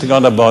hasn't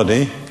got a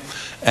body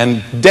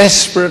and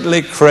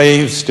desperately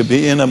craves to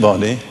be in a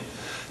body,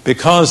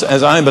 because,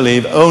 as I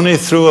believe, only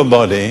through a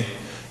body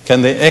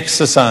can they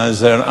exercise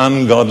their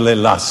ungodly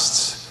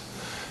lusts.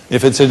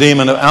 If it's a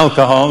demon of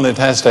alcohol, it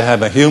has to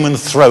have a human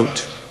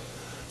throat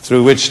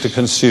through which to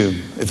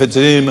consume. If it's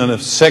a demon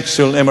of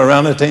sexual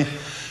immorality,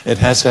 it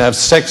has to have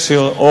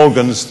sexual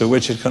organs through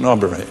which it can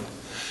operate.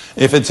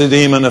 If it's a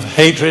demon of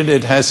hatred,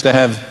 it has to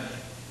have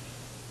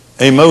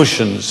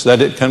emotions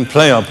that it can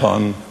play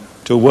upon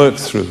to work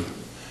through.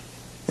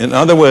 In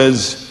other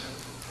words,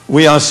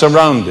 we are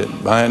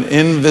surrounded by an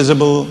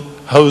invisible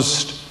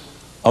host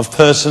of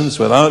persons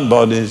without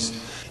bodies,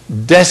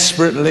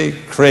 desperately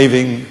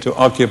craving to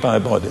occupy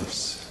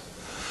bodies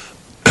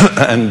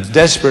and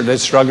desperately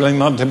struggling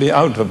not to be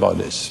out of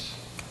bodies.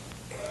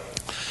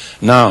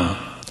 Now,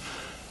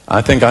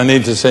 I think I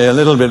need to say a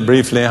little bit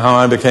briefly how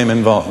I became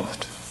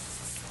involved.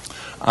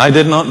 I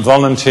did not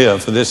volunteer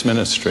for this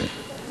ministry.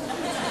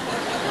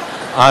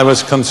 I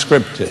was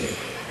conscripted.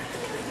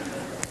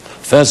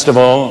 First of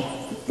all,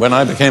 when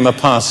I became a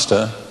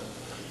pastor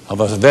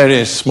of a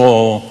very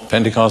small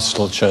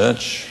Pentecostal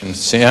church in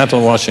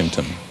Seattle,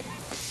 Washington,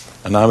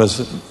 and I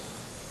was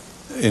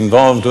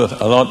involved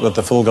a lot with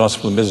the full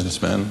gospel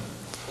businessmen,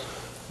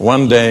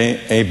 one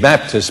day a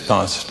Baptist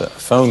pastor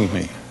phoned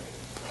me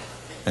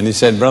and he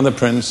said, "Brother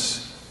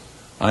Prince,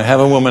 I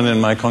have a woman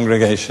in my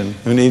congregation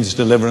who needs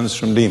deliverance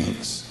from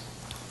demons."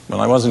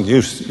 Well, I wasn't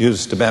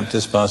used to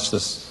Baptist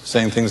pastors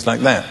saying things like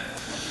that.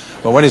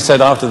 But what he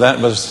said after that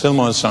was still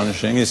more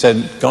astonishing. He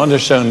said, "God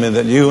has shown me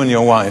that you and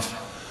your wife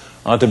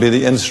are to be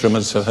the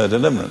instruments of her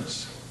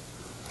deliverance."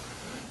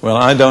 Well,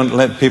 I don't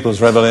let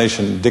people's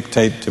revelation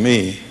dictate to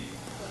me.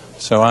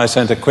 So I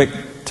sent a quick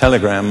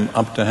telegram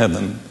up to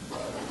heaven.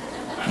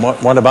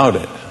 What about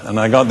it? And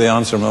I got the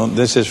answer, "Well,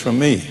 this is from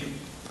me."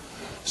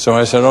 So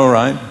I said, "All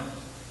right."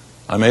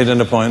 I made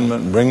an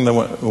appointment, bring the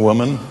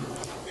woman,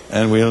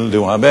 and we'll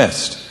do our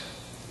best.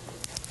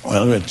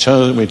 Well,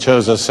 we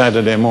chose a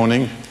Saturday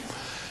morning,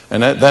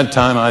 and at that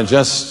time I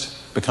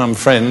just become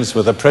friends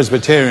with a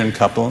Presbyterian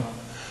couple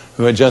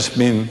who had just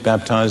been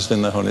baptized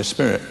in the Holy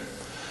Spirit.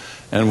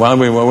 And while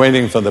we were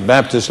waiting for the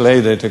Baptist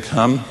lady to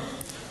come,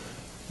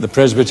 the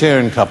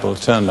Presbyterian couple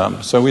turned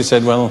up. So we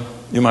said, "Well,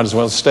 you might as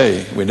well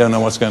stay. We don't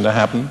know what's going to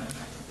happen,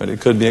 but it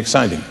could be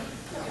exciting."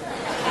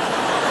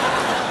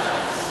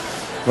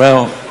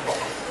 Well,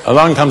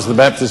 along comes the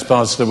Baptist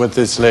pastor with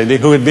this lady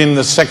who had been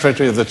the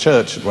secretary of the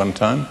church at one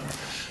time.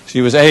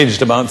 She was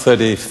aged about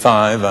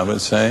 35, I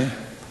would say.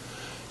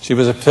 She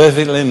was a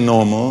perfectly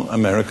normal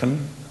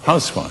American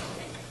housewife.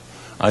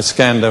 I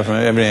scanned her from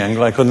every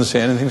angle. I couldn't see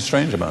anything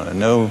strange about her.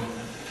 No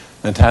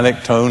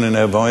metallic tone in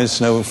her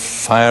voice, no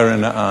fire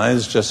in her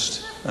eyes,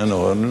 just an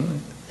ordinary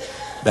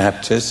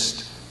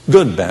Baptist,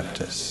 good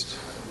Baptist.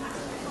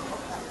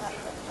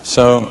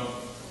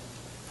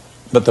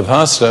 But the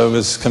pastor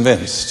was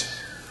convinced.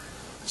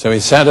 So he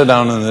sat her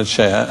down in the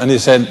chair and he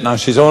said, "Now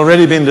she's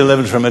already been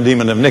delivered from a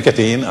demon of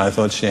nicotine." I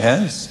thought she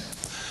has.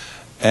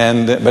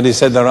 But he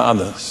said there are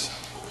others.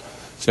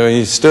 So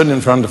he stood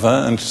in front of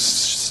her and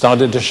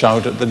started to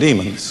shout at the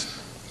demons.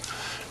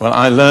 Well,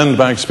 I learned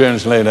by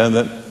experience later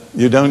that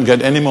you don't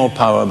get any more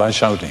power by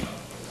shouting.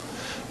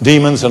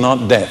 Demons are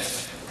not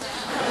deaf.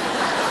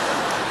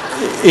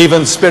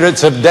 Even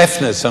spirits of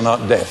deafness are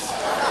not deaf.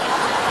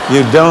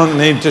 You don't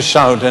need to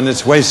shout, and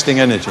it's wasting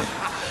energy.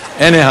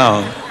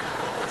 Anyhow,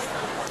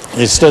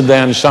 he stood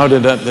there and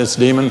shouted at this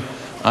demon,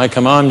 "I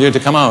command you to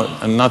come out,"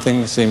 and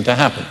nothing seemed to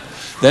happen.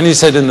 Then he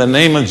said, "In the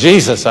name of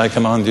Jesus, I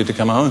command you to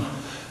come out,"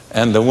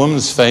 and the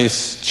woman's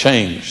face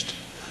changed.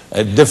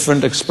 A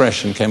different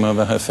expression came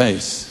over her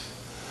face.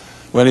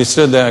 Well, he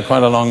stood there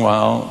quite a long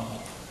while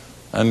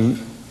and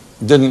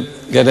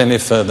didn't get any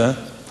further.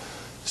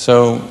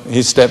 So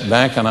he stepped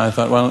back, and I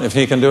thought, well, if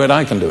he can do it,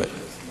 I can do it.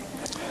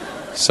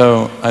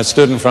 So I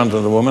stood in front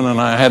of the woman, and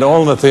I had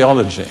all the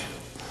theology.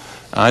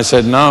 I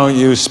said, "Now,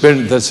 you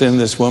spirit that's in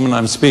this woman,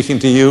 I'm speaking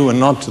to you and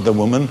not to the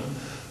woman.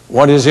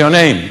 What is your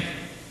name?"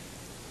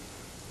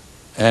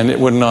 And it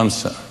wouldn't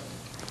answer.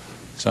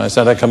 So I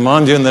said, "I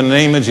command you in the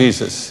name of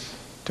Jesus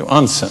to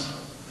answer.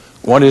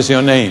 What is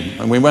your name?"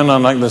 And we went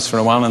on like this for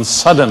a while, and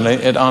suddenly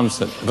it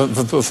answered. But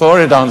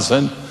before it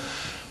answered,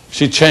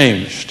 she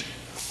changed.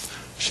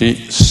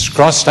 She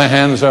crossed her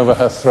hands over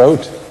her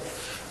throat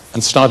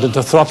and started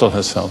to throttle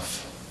herself.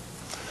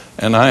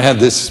 And I had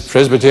this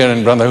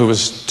Presbyterian brother who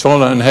was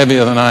taller and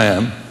heavier than I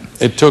am.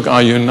 It took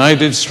our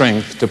united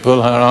strength to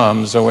pull her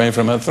arms away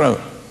from her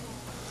throat.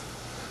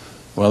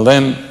 Well,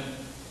 then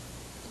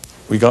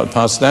we got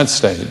past that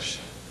stage,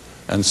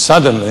 and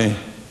suddenly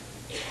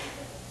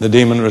the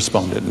demon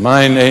responded.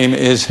 "My name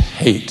is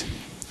hate."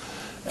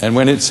 And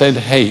when it said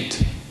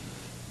hate,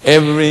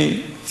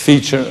 every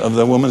feature of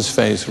the woman's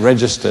face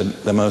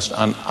registered the most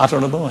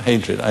unutterable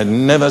hatred. I'd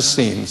never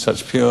seen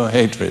such pure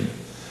hatred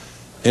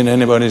in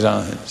anybody's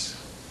eyes.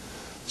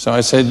 So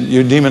I said,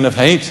 "You demon of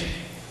hate,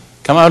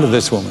 come out of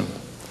this woman."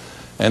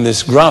 And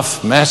this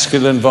gruff,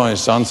 masculine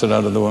voice answered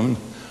out of the woman,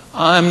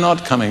 "I'm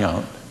not coming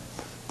out.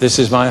 This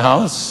is my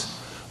house.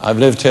 I've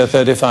lived here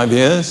 35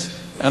 years,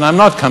 and I'm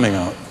not coming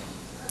out."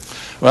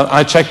 Well,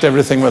 I checked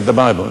everything with the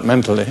Bible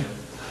mentally.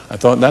 I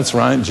thought, that's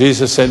right.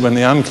 Jesus said when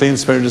the unclean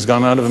spirit has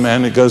gone out of a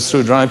man, it goes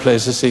through dry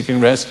places seeking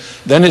rest.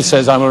 Then it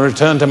says, I will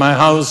return to my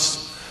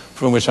house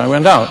from which I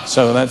went out.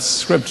 So that's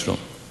scriptural.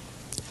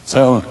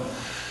 So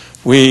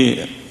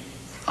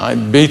I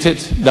beat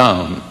it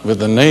down with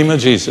the name of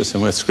Jesus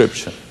and with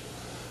scripture.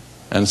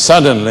 And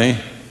suddenly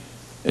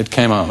it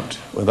came out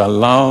with a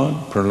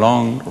loud,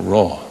 prolonged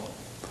roar.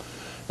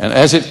 And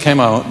as it came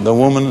out, the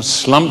woman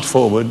slumped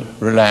forward,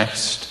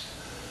 relaxed,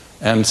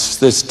 and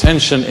this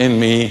tension in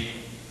me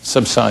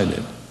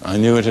subsided. I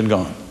knew it had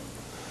gone.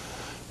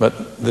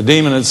 But the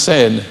demon had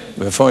said,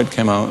 before it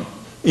came out,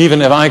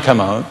 even if I come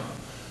out,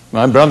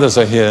 my brothers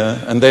are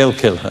here and they'll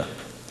kill her.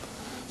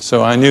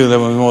 So I knew there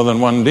was more than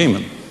one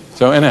demon.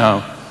 So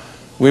anyhow,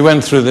 we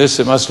went through this.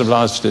 It must have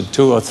lasted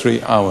 2 or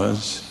 3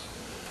 hours,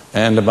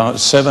 and about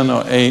 7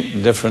 or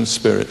 8 different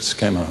spirits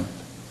came out.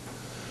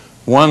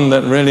 One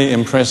that really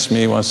impressed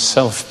me was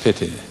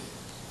self-pity.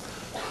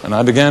 And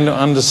I began to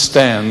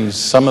understand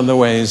some of the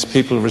ways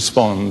people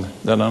respond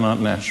that are not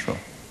natural.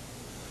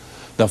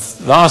 The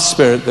last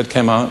spirit that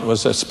came out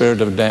was a spirit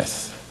of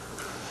death.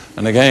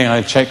 And again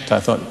I checked,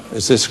 I thought,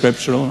 is this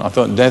scriptural? I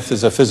thought death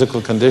is a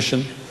physical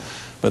condition.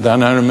 But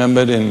then I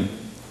remembered in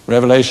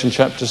Revelation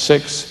chapter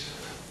 6,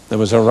 there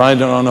was a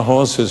rider on a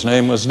horse whose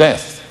name was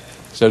Death.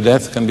 So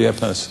death can be a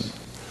person.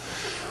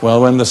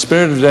 Well, when the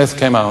spirit of death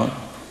came out,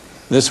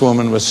 this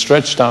woman was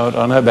stretched out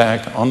on her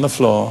back on the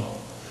floor,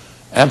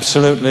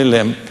 absolutely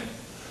limp.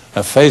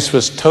 Her face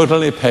was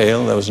totally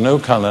pale. There was no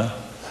color.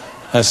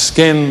 Her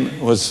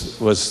skin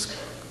was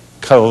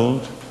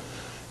cold.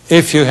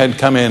 If you had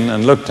come in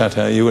and looked at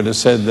her, you would have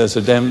said, there's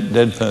a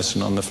dead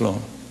person on the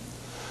floor.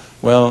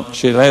 Well,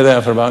 she lay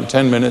there for about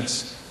 10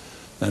 minutes,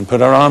 then put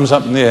her arms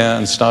up in the air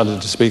and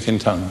started to speak in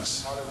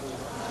tongues.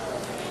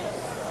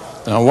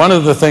 Now, one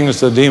of the things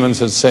the demons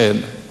had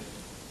said,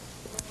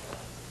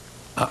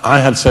 I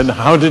had said,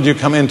 how did you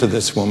come into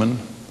this woman?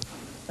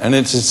 And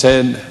it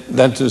said,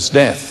 that was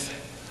death.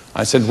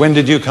 I said, when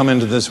did you come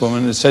into this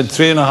woman? It said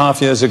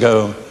 3.5 years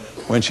ago,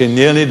 when she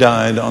nearly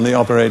died on the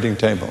operating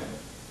table.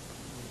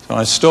 So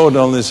I stored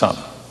all this up.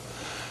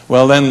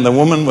 Well, then the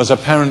woman was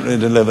apparently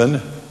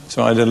delivered,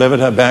 so I delivered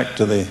her back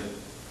to the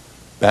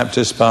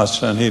Baptist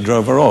pastor, and he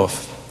drove her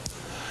off.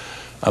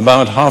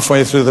 About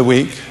halfway through the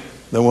week,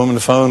 the woman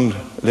phoned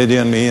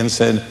Lydia and me and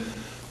said,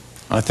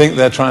 I think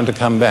they're trying to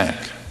come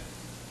back.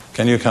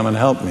 Can you come and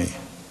help me?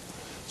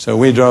 So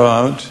we drove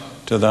out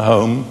to the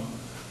home,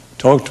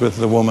 talked with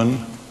the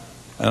woman,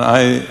 and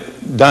I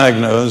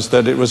diagnosed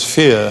that it was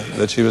fear,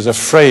 that she was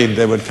afraid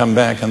they would come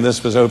back, and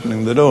this was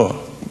opening the door.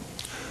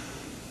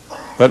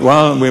 But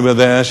while we were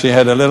there, she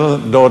had a little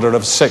daughter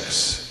of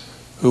 6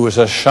 who was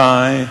a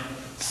shy,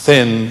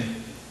 thin,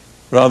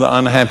 rather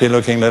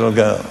unhappy-looking little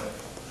girl.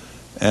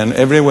 And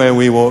everywhere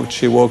we walked,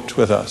 she walked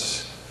with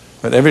us.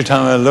 But every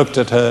time I looked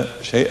at her,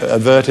 she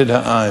averted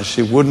her eyes.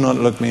 She would not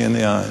look me in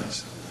the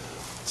eyes.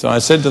 So I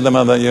said to the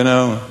mother, you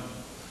know,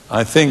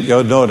 I think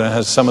your daughter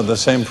has some of the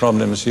same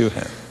problems you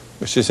have.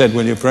 She said,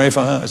 will you pray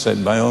for her? I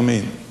said, by all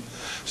means.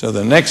 So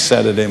the next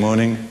Saturday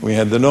morning, we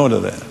had the daughter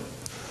there.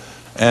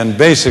 And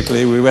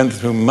basically, we went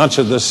through much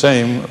of the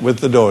same with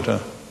the daughter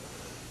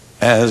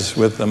as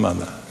with the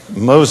mother.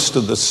 Most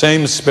of the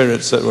same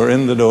spirits that were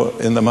in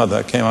the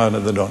mother came out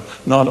of the daughter.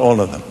 Not all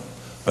of them.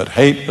 But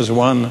hate was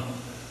one,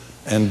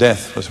 and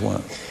death was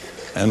one.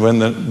 And when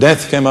the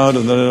death came out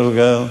of the little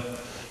girl,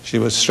 she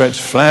was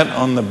stretched flat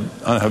on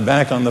her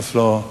back on the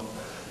floor,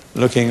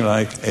 looking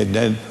like a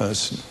dead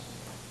person.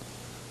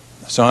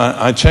 So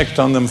I checked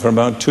on them for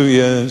about 2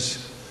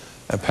 years.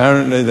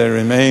 Apparently they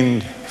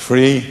remained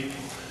free.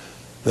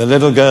 The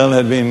little girl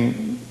had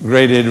been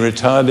graded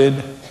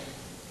retarded.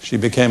 She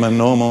became a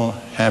normal,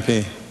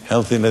 happy,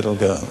 healthy little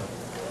girl.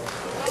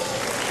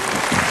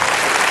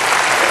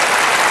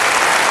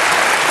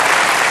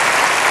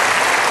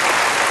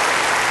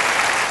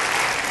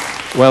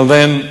 Well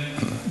then,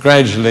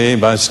 gradually,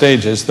 by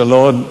stages, the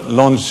Lord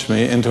launched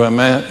me into a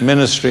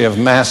ministry of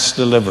mass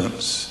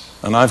deliverance.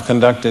 And I've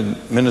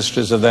conducted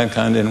ministries of that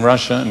kind in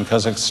Russia, in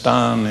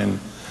Kazakhstan, in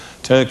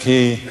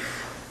Turkey,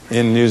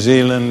 in New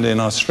Zealand, in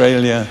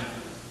Australia,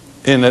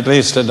 in at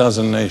least a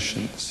dozen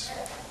nations.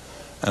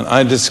 And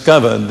I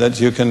discovered that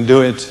you can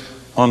do it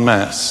en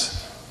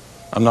masse.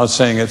 I'm not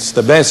saying it's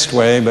the best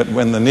way, but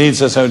when the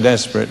needs are so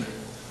desperate,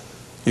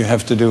 you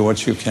have to do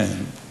what you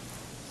can.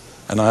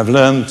 And I've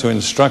learned to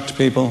instruct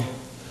people,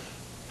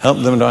 help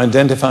them to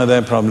identify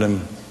their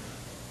problem,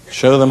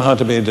 show them how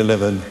to be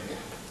delivered,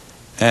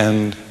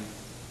 and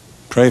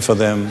pray for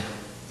them.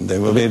 They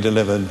will be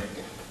delivered.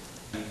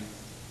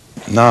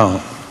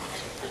 Now,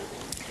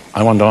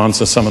 I want to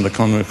answer some of the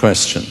common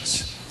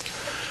questions.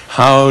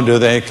 How do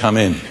they come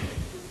in?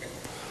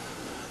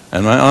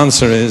 And my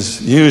answer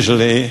is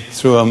usually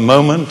through a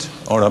moment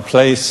or a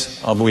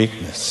place of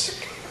weakness.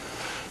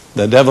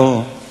 The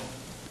devil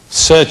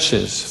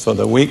searches for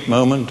the weak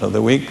moment or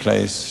the weak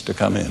place to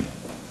come in.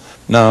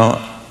 Now,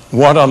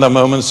 what are the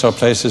moments or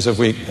places of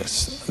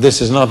weakness?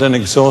 This is not an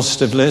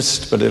exhaustive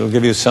list, but it'll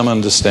give you some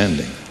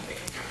understanding.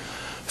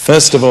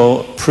 First of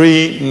all,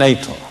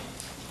 prenatal.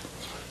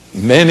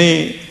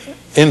 Many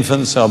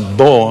infants are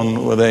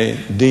born with a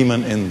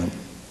demon in them.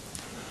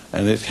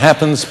 And it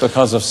happens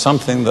because of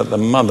something that the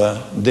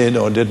mother did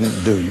or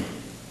didn't do.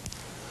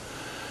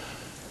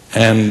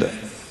 And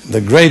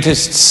the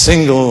greatest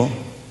single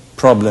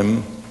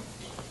problem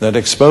that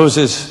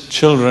exposes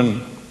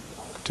children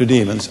to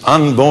demons,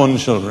 unborn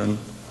children,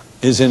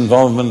 is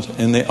involvement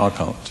in the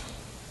occult.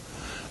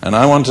 And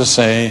I want to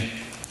say,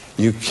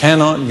 you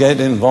cannot get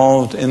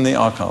involved in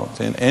the occult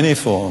in any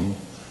form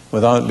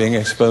without being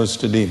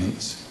exposed to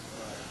demons.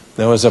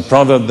 There was a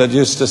proverb that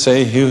used to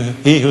say,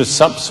 he who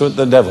sups with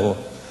the devil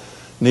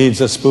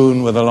needs a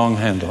spoon with a long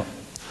handle.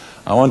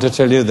 I want to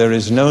tell you, there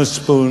is no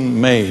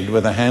spoon made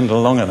with a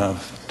handle long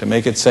enough to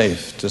make it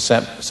safe to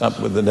sup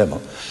with the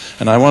devil.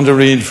 And I want to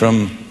read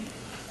from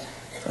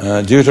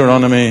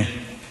Deuteronomy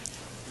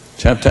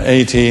chapter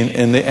 18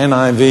 in the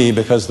NIV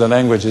because the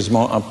language is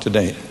more up to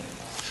date.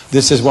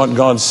 This is what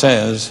God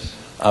says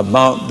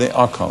about the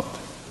occult.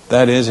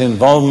 That is,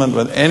 involvement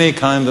with any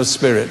kind of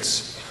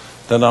spirits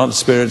that aren't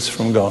spirits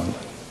from God.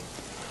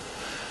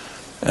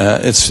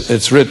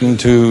 It's written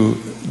to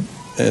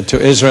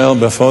Israel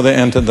before they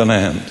entered the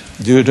land.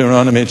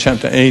 Deuteronomy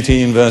chapter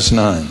 18 verse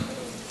 9.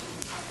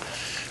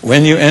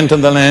 When you enter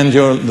the land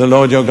the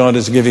Lord your God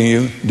is giving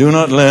you, do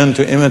not learn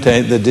to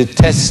imitate the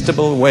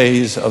detestable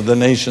ways of the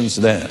nations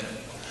there.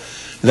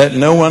 Let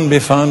no one be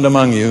found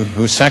among you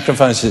who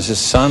sacrifices his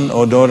son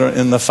or daughter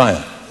in the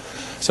fire.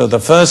 So the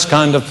first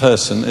kind of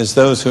person is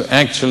those who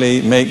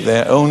actually make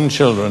their own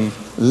children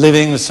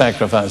living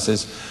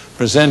sacrifices,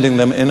 presenting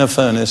them in a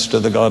furnace to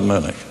the god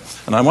Moloch.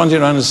 And I want you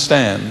to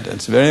understand,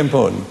 it's very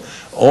important,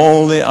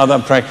 all the other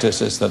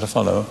practices that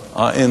follow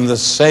are in the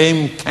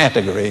same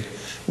category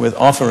with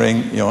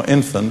offering your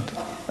infant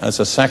as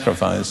a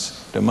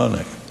sacrifice to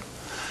Moloch.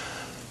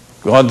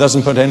 God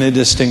doesn't put any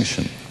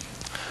distinction.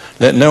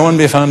 Let no one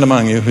be found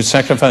among you who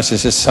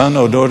sacrifices his son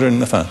or daughter in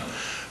the fire,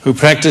 who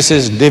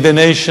practices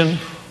divination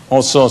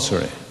or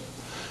sorcery.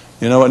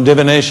 You know what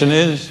divination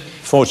is?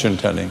 Fortune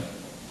telling.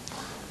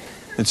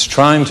 It's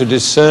trying to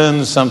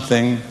discern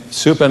something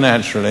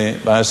supernaturally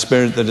by a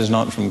spirit that is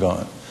not from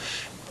God.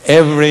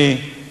 Every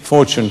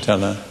fortune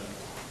teller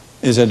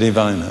is a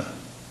diviner.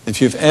 If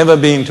you've ever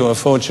been to a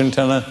fortune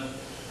teller,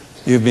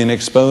 you've been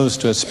exposed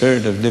to a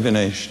spirit of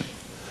divination.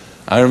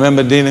 I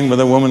remember dealing with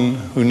a woman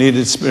who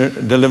needed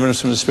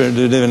deliverance from the spirit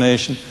of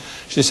divination.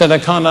 She said, I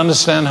can't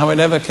understand how it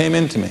ever came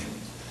into me.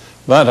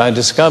 But I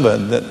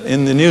discovered that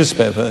in the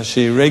newspaper,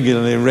 she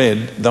regularly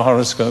read the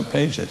horoscope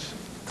pages.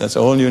 That's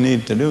all you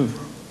need to do.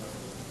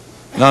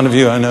 None of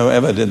you, I know,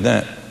 ever did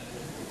that.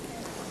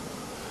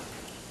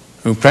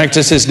 Who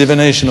practices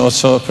divination or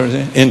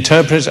sorcery,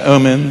 interprets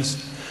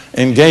omens,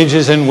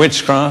 engages in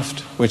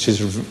witchcraft, which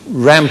is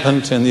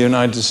rampant in the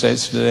United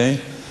States today,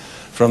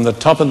 from the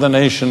top of the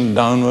nation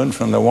downward,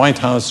 from the White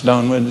House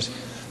downwards,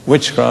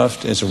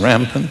 witchcraft is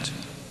rampant.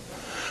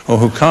 Or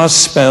who casts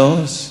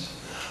spells,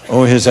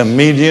 or is a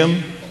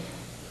medium,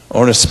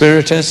 or a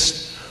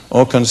spiritist,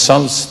 or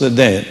consults the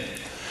dead.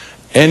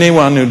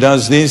 Anyone who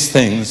does these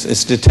things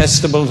is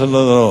detestable to the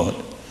Lord.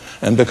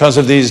 And because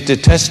of these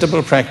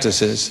detestable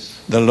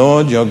practices, the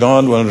Lord your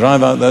God will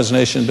drive out those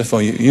nations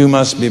before you. You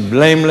must be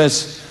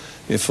blameless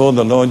before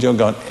the Lord your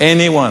God.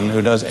 Anyone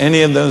who does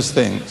any of those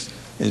things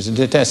is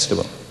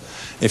detestable.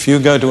 If you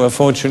go to a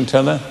fortune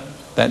teller,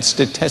 that's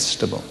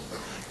detestable.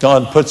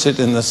 God puts it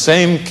in the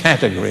same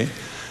category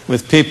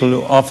with people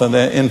who offer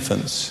their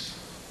infants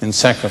in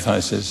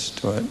sacrifices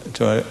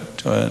to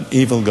an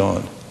evil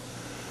god.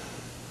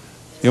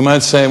 You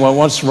might say, well,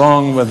 what's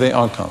wrong with the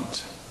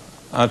occult?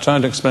 I'll try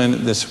to explain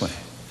it this way.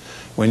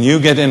 When you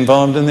get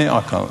involved in the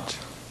occult,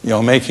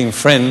 you're making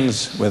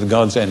friends with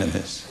God's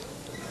enemies.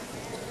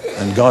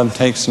 And God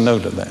takes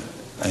note of that.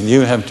 And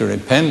you have to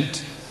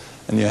repent,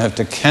 and you have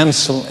to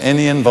cancel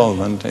any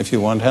involvement if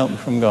you want help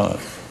from God.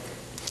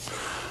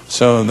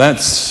 So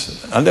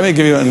let me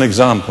give you an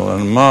example, a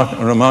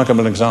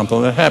remarkable example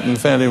that happened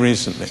fairly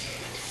recently.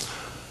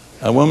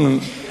 A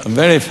woman, a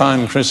very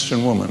fine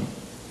Christian woman,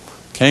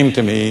 came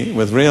to me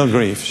with real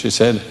grief. She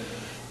said,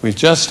 we've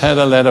just had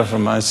a letter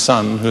from my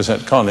son who's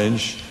at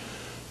college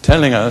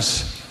telling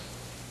us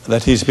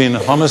that he's been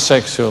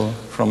homosexual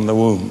from the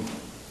womb,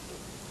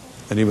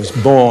 that he was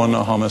born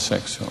a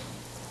homosexual.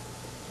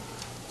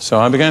 So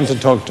I began to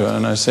talk to her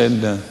and I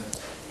said,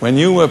 when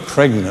you were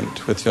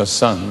pregnant with your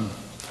son,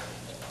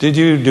 did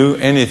you do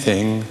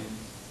anything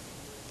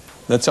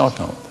that's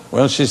occult?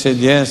 Well, she said,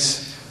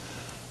 yes.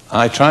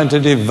 I tried to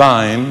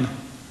divine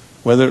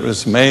whether it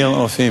was male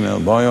or female,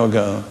 boy or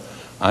girl.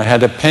 I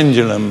had a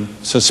pendulum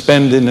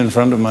suspended in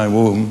front of my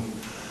womb,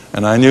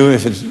 and I knew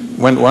if it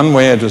went one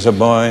way it was a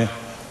boy,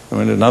 and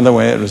went another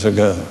way it was a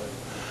girl.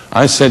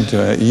 I said to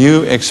her,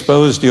 you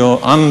exposed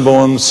your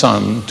unborn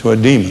son to a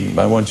demon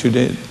by what you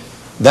did.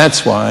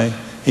 That's why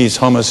he's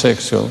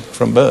homosexual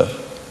from birth.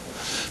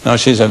 Now,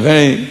 she's a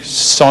very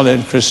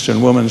solid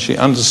Christian woman. She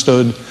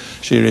understood,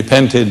 she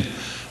repented,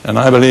 and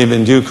I believe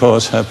in due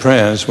course her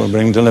prayers will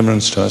bring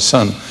deliverance to her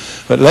son.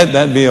 But let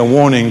that be a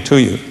warning to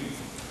you.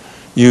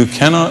 You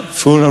cannot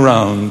fool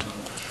around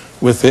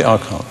with the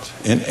occult.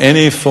 in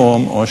any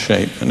form or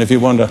shape. And if you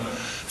want a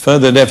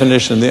further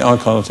definition of the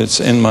occult, it's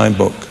in my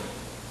book.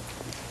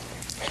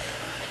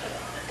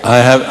 I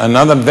have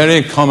another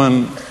very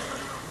common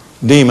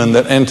demon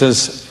that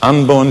enters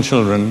unborn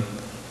children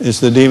is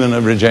the demon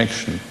of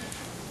rejection.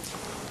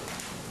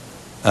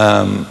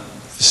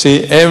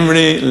 See,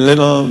 every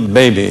little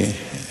baby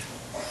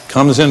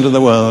comes into the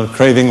world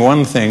craving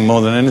one thing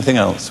more than anything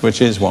else,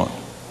 which is what?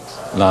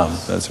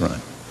 Love, that's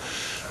right.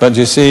 But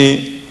you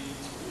see,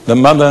 the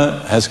mother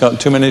has got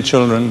too many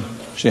children,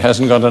 she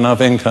hasn't got enough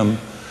income,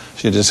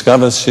 she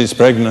discovers she's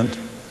pregnant,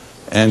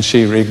 and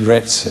she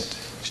regrets it.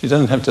 She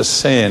doesn't have to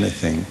say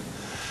anything.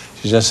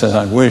 She just says,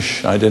 I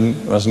wish I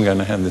wasn't going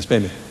to have this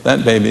baby.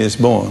 That baby is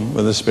born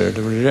with a spirit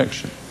of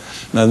rejection.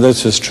 Now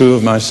this is true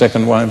of my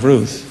second wife,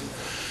 Ruth.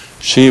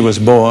 She was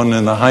born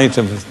in the height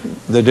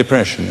of the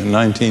Depression in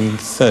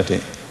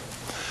 1930.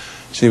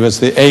 She was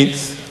the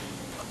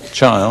 8th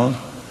child,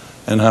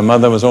 and her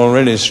mother was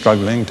already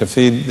struggling to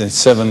feed the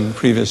 7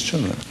 previous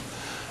children.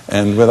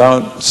 And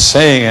without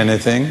saying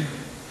anything,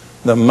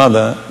 the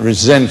mother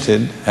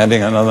resented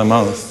having another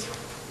mouth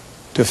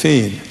to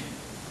feed.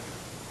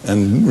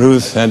 And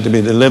Ruth had to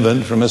be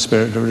delivered from a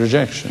spirit of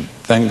rejection.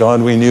 Thank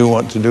God we knew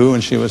what to do,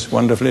 and she was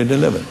wonderfully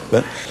delivered.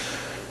 But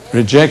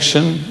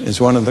rejection is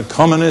one of the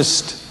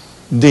commonest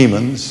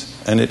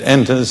demons, and it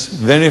enters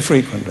very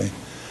frequently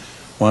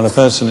while a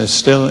person is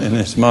still in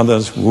his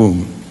mother's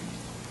womb.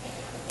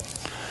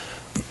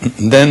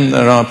 Then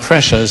there are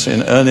pressures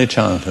in early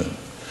childhood.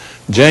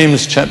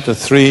 James chapter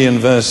 3 and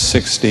verse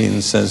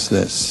 16 says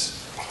this.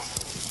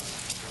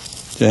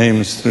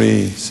 James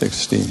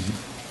 3:16.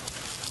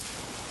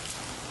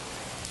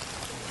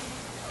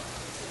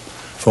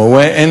 For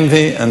where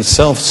envy and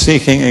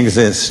self-seeking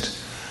exist,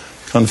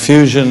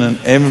 confusion and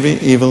every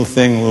evil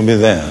thing will be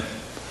there.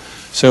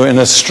 So in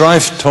a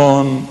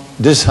strife-torn,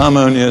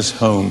 disharmonious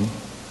home,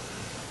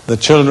 the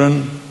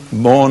children,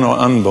 born or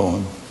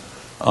unborn,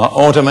 are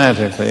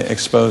automatically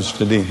exposed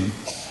to demons.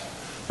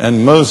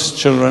 And most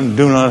children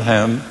do not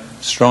have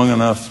strong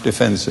enough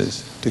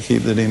defenses to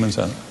keep the demons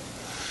out.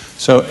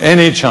 So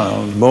any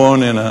child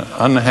born in an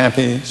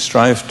unhappy,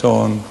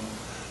 strife-torn,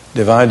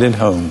 divided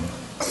home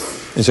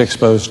is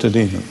exposed to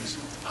demons.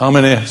 How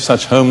many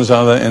such homes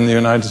are there in the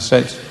United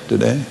States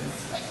today?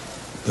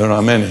 There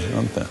are many,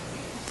 aren't there?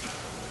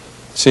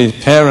 See,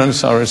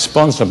 parents are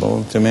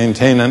responsible to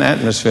maintain an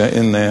atmosphere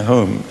in their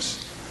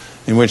homes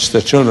in which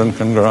the children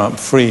can grow up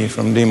free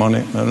from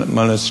demonic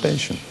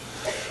molestation.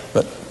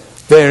 But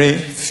very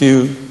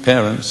few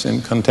parents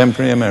in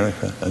contemporary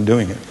America are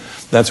doing it.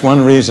 That's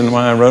one reason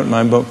why I wrote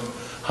my book,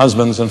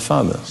 Husbands and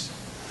Fathers.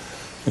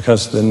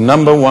 Because the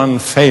number one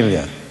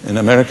failure in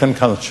American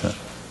culture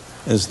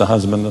is the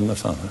husband and the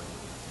father.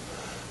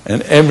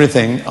 And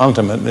everything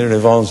ultimately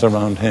revolves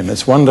around him.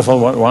 It's wonderful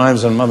what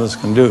wives and mothers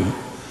can do,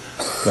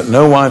 but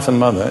no wife and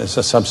mother is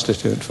a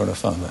substitute for a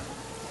father.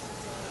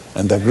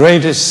 And the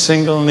greatest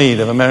single need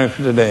of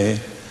America today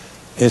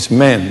is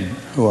men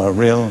who are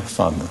real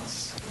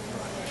fathers.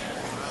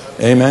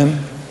 Amen?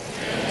 Amen.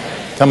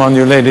 Come on,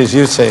 you ladies,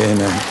 you say amen.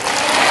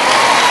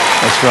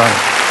 That's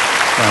right.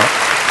 Now,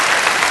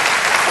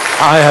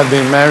 I have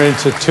been married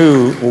to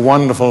 2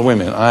 wonderful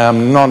women. I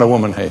am not a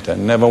woman hater,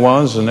 never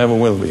was and never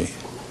will be.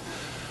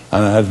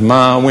 And I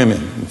admire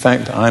women. In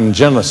fact, I'm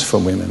jealous for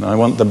women. I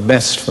want the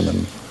best for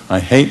them. I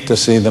hate to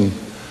see them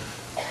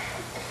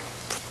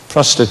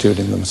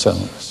prostituting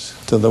themselves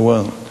to the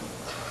world.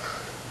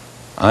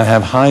 I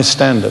have high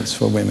standards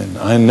for women.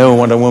 I know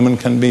what a woman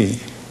can be.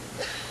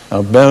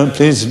 Now,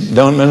 please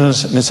don't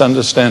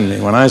misunderstand me.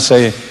 When I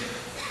say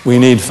we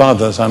need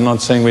fathers, I'm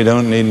not saying we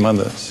don't need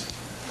mothers.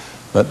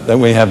 But that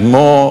we have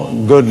more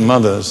good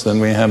mothers than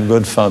we have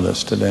good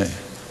fathers today.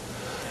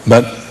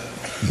 But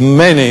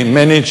many,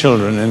 many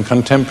children in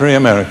contemporary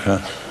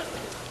America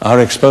are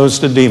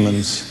exposed to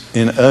demons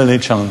in early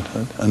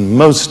childhood, and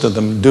most of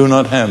them do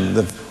not have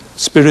the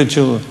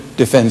spiritual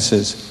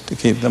defenses to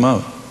keep them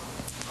out.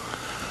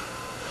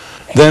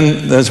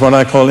 Then there's what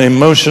I call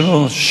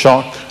emotional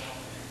shock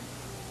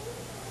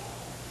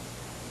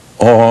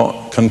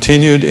or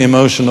continued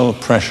emotional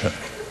pressure.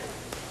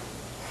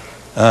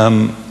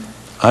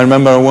 I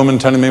remember a woman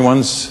telling me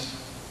once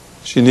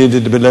she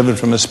needed to be delivered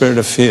from a spirit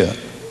of fear.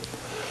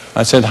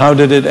 I said, how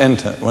did it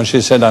enter? Well,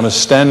 she said, I was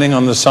standing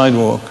on the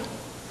sidewalk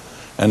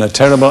and a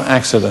terrible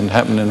accident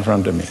happened in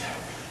front of me.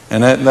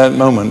 And at that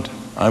moment,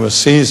 I was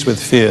seized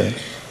with fear,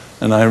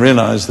 and I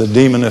realized the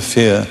demon of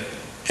fear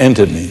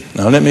entered me.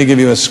 Now let me give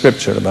you a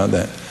scripture about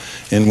that.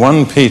 In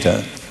 1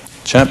 Peter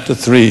chapter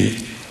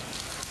 3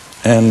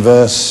 and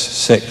verse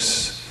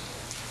 6.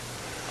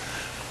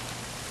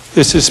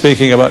 This is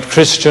speaking about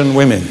Christian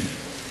women.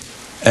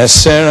 As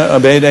Sarah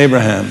obeyed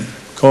Abraham,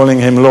 calling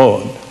him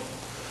Lord,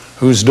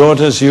 whose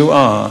daughters you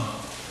are,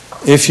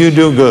 if you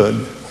do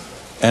good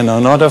and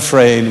are not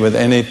afraid with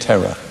any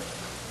terror.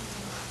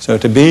 So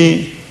to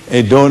be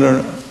a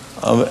daughter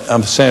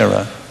of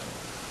Sarah,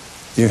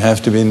 you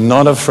have to be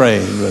not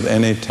afraid with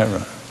any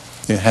terror.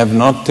 You have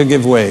not to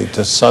give way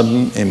to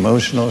sudden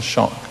emotional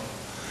shock.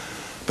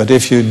 But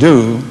if you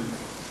do,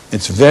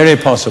 it's very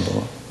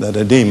possible that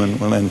a demon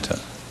will enter.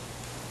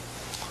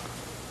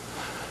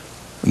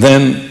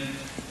 Then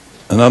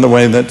another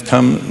way that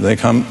they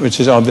come, which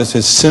is obvious,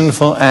 is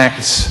sinful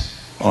acts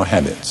or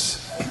habits.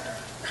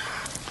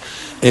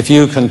 If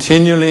you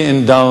continually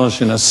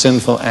indulge in a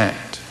sinful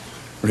act,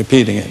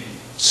 repeating it,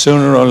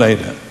 sooner or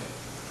later,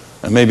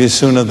 and maybe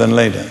sooner than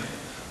later,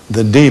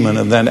 the demon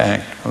of that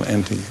act will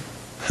enter you.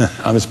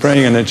 I was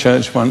praying in a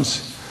church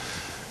once,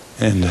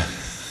 and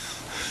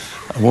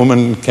a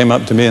woman came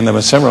up to me, and there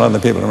were several other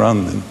people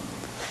around them.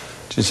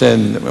 She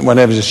said,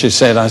 whatever she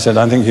said, I said,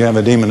 I think you have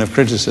a demon of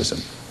criticism.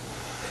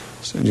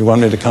 So, do you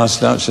want me to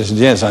cast it out? She said,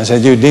 yes. I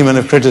said, you demon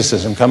of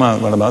criticism, come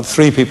out. Well, about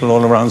 3 people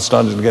all around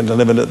started to get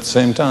delivered at the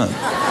same time.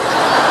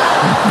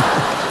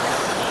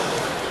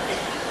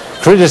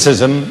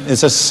 Criticism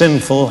is a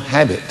sinful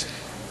habit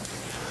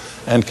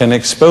and can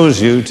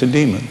expose you to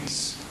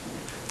demons.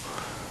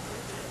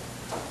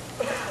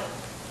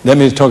 Let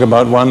me talk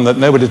about one that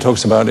nobody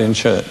talks about in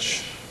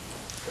church.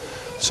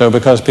 So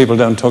because people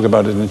don't talk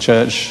about it in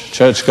church,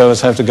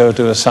 churchgoers have to go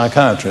to a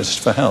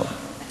psychiatrist for help.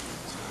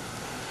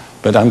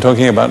 But I'm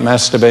talking about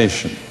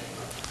masturbation.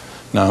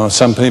 Now,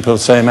 some people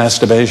say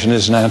masturbation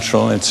is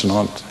natural, it's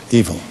not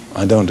evil.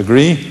 I don't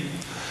agree,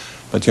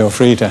 but you're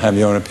free to have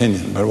your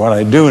opinion. But what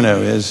I do know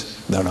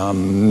is there are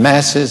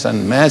masses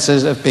and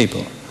masses of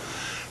people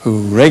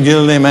who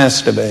regularly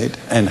masturbate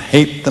and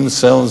hate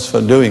themselves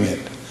for doing it.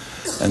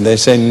 And they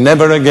say,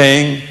 never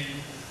again,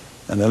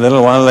 and a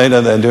little while later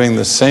they're doing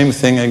the same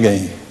thing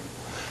again.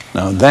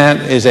 Now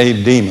that is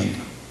a demon.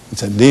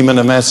 It's a demon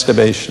of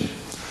masturbation.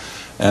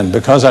 And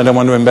because I don't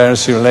want to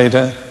embarrass you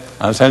later,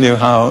 I'll tell you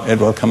how it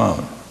will come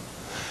out.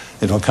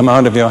 It will come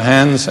out of your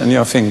hands and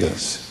your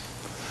fingers.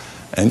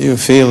 And you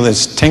feel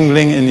this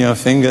tingling in your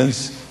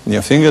fingers, and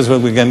your fingers will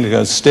begin to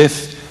go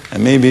stiff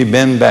and maybe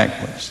bend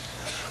backwards.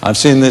 I've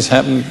seen this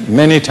happen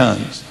many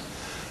times.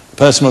 A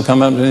person will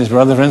come up to me and say,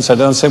 Brother Prince, I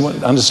don't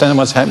understand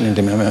what's happening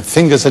to me. My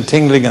fingers are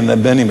tingling and they're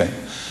bending back.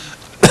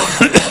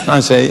 I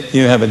say,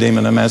 you have a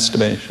demon of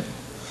masturbation.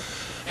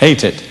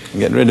 Hate it,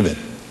 get rid of it.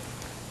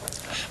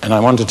 And I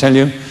want to tell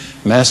you,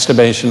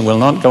 masturbation will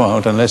not go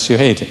out unless you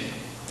hate it.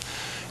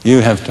 You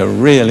have to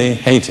really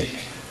hate it.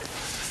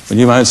 But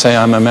you might say,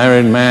 I'm a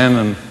married man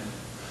and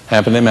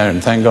happily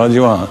married. Thank God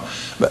you are.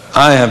 But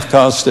I have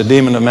cast a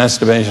demon of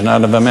masturbation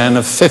out of a man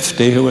of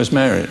 50 who was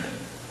married.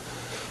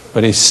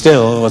 But he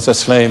still was a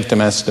slave to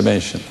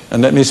masturbation.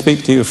 And let me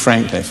speak to you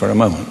frankly for a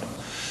moment.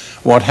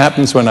 What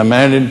happens when a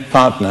married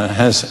partner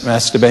has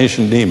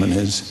masturbation demon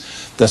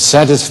is the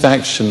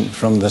satisfaction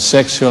from the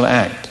sexual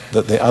act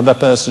that the other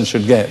person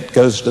should get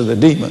goes to the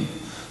demon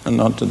and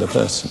not to the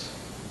person.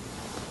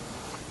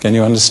 Can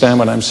you understand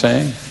what I'm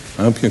saying?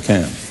 I hope you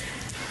can.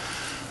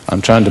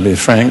 I'm trying to be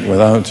frank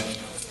without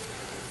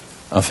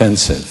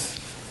offensive.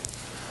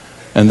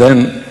 And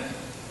then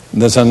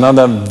there's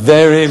another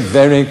very,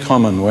 very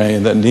common way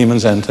that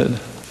demons enter,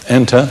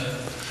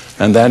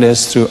 and that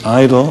is through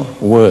idle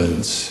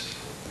words.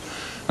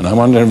 And I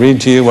want to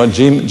read to you what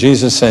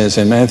Jesus says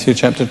in Matthew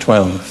chapter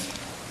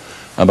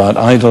 12 about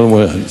idle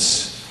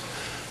words.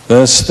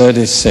 Verse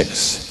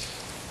 36.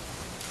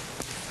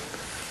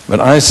 But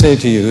I say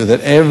to you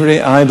that every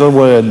idle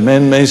word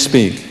men may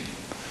speak,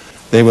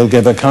 they will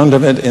give account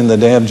of it in the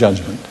day of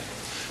judgment.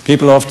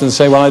 People often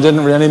say, well, I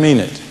didn't really mean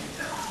it.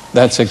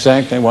 That's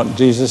exactly what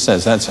Jesus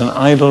says. That's an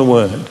idle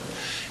word.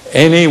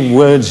 Any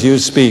words you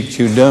speak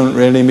you don't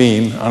really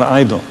mean are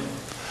idle.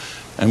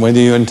 And whether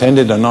you intend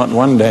it or not,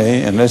 one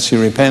day, unless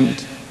you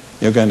repent,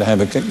 you're going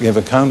to give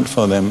account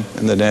for them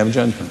in the day of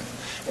judgment.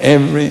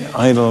 Every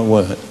idle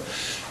word.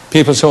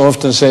 People so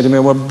often say to me,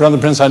 well, Brother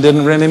Prince, I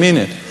didn't really mean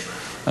it.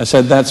 I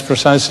said, that's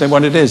precisely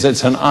what it is.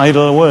 It's an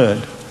idle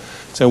word.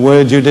 It's a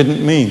word you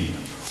didn't mean.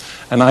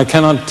 And I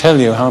cannot tell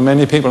you how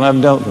many people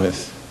I've dealt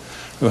with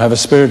who have a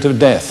spirit of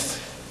death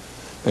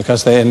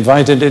because they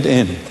invited it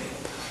in.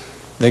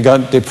 They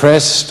got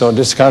depressed or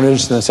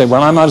discouraged and they say,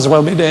 well, I might as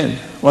well be dead.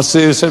 What's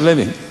the use of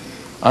living?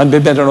 I'd be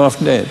better off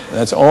dead.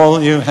 That's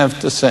all you have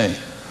to say.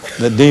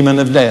 The demon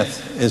of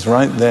death is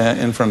right there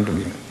in front of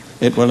you.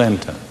 It will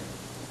enter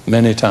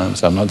many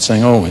times. I'm not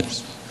saying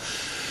always.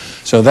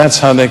 So that's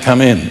how they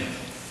come in.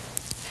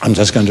 I'm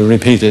just going to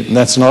repeat it. And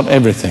that's not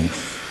everything.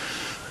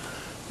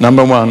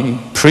 Number one,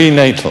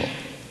 prenatal.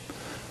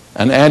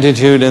 An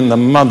attitude in the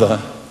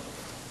mother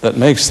that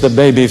makes the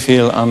baby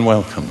feel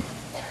unwelcome.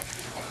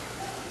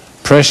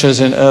 Pressures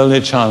in early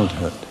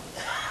childhood.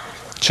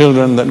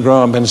 Children that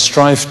grow up in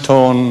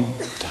strife-torn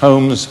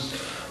homes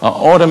are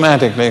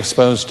automatically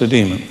exposed to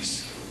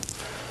demons.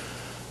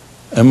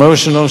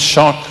 Emotional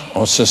shock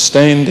or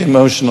sustained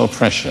emotional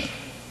pressure.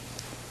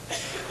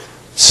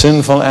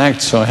 Sinful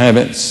acts or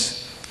habits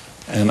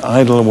and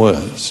idle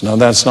words. Now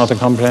that's not a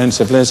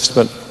comprehensive list,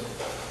 but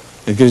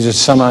it gives you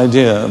some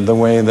idea of the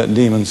way that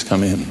demons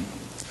come in.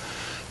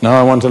 Now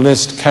I want to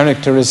list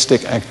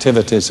characteristic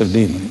activities of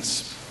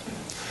demons.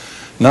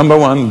 Number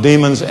one,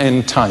 demons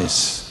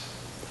entice.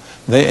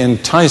 They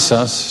entice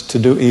us to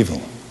do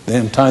evil. They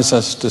entice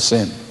us to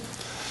sin.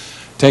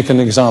 Take an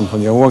example.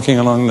 You're walking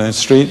along the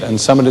street and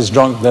somebody's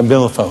dropped their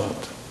billfold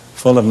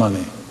full of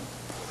money.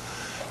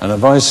 And a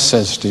voice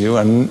says to you,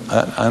 an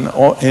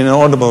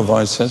inaudible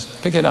voice says,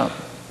 pick it up.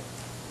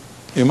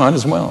 You might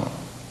as well.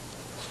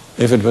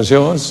 If it was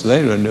yours,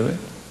 they would do it.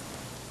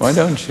 Why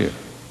don't you?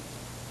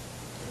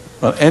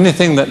 Well,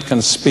 anything that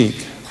can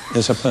speak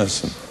is a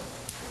person.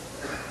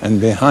 And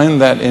behind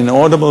that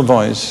inaudible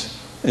voice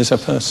is a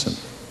person.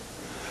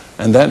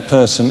 And that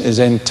person is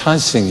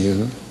enticing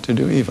you to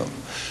do evil.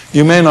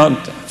 You may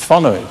not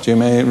follow it, you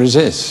may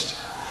resist.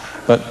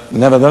 But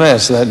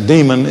nevertheless, that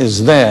demon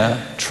is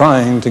there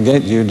trying to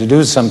get you to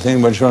do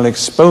something which will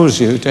expose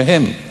you to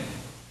him.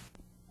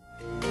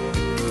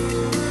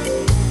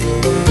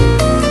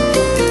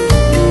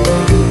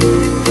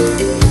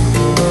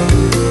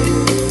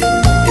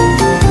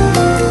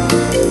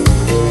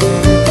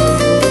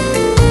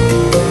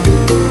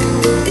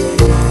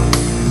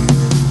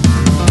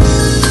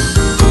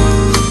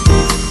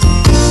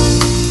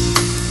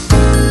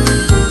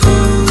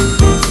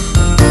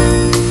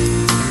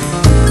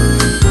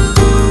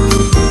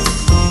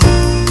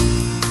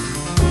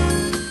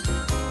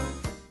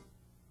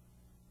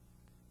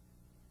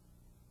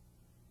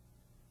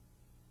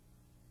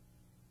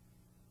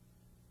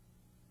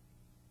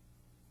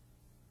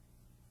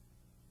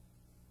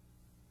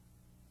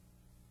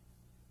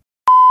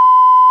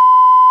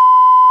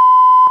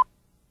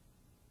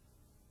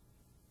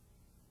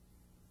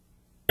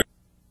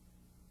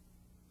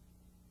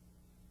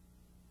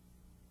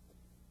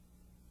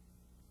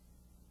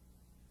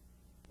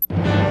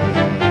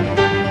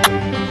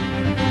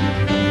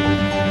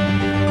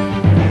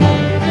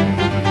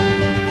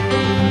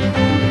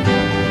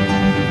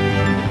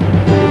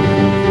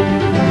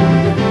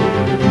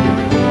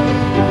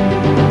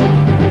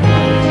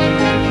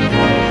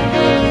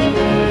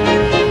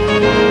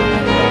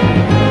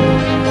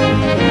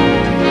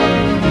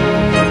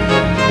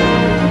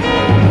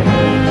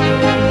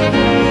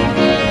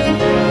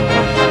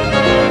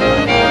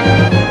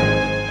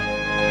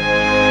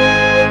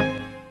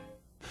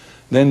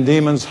 Then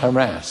demons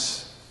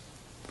harass.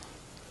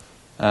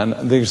 And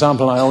the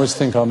example I always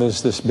think of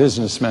is this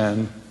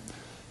businessman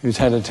who's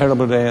had a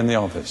terrible day in the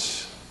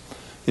office.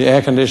 The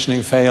air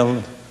conditioning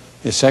failed,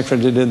 his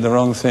secretary did the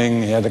wrong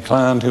thing, he had a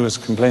client who was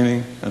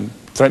complaining and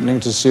threatening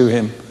to sue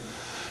him.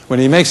 When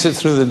he makes it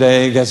through the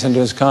day, he gets into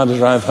his car to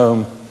drive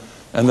home,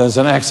 and there's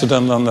an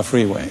accident on the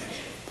freeway.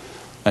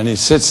 And he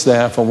sits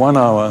there for 1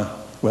 hour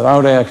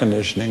without air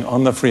conditioning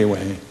on the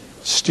freeway,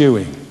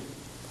 stewing.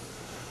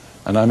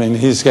 And I mean,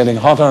 he's getting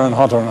hotter and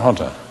hotter and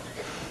hotter.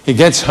 He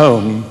gets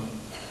home,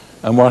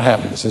 and what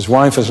happens? His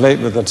wife is late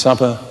with the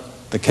supper,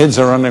 the kids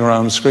are running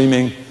around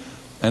screaming,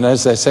 and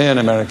as they say in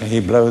America, he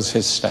blows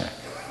his stack.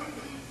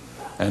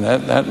 And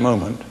at that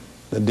moment,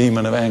 the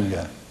demon of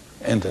anger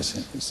enters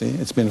him. You see,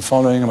 it's been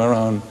following him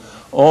around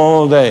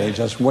all day,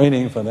 just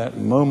waiting for that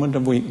moment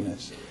of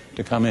weakness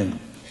to come in.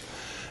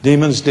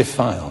 Demons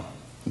defile.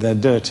 They're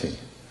dirty.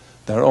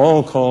 They're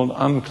all called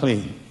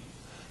unclean.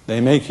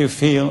 They make you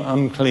feel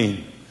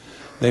unclean.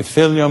 They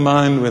fill your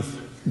mind with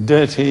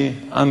dirty,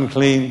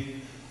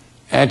 unclean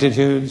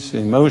attitudes,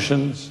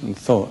 emotions, and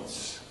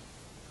thoughts.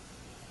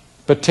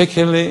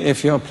 Particularly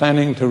if you're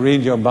planning to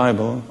read your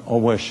Bible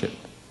or worship.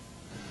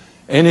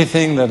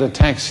 Anything that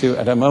attacks you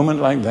at a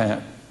moment like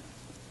that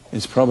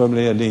is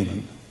probably a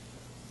demon.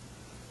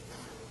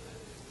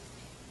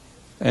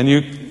 And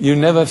you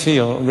never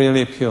feel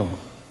really pure.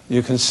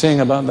 You can sing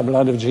about the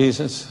blood of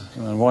Jesus,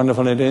 and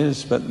wonderful it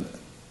is, but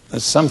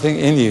there's something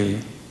in you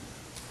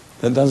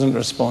that doesn't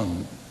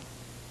respond.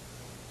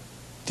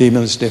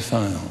 Demons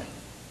defile.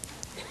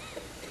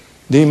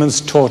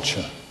 Demons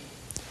torture.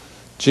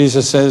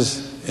 Jesus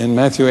says in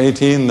Matthew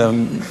 18,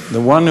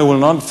 the one who will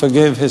not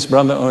forgive his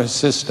brother or his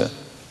sister,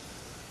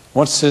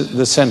 what's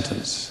the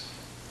sentence?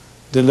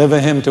 Deliver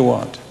him to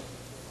what?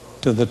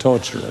 To the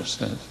torturers.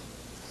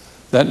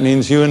 That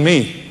means you and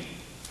me.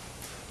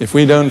 If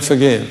we don't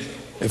forgive,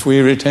 if we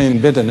retain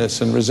bitterness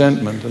and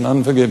resentment and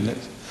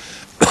unforgiveness,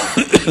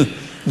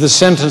 the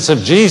sentence of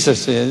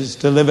Jesus is,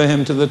 deliver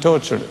him to the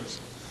torturers.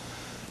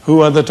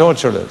 Who are the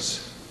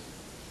torturers?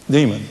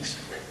 Demons.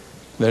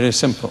 Very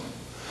simple.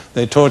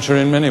 They torture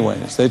in many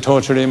ways. They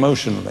torture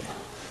emotionally.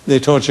 They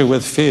torture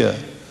with fear,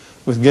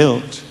 with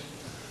guilt,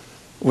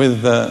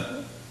 with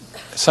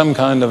some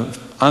kind of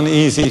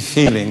uneasy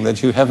feeling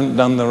that you haven't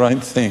done the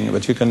right thing,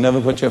 but you can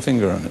never put your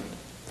finger on it.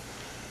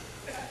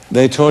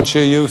 They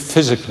torture you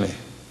physically.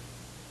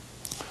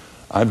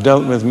 I've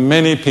dealt with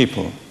many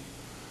people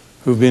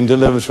who've been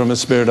delivered from a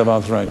spirit of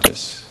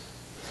arthritis.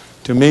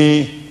 To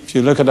me, if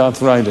you look at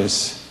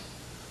arthritis,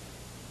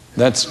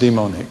 that's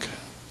demonic.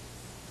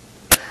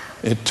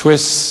 It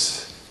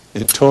twists,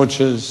 it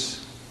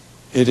tortures,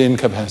 it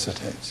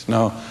incapacitates.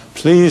 Now,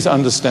 please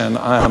understand,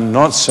 I am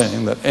not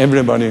saying that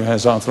everybody who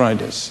has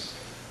arthritis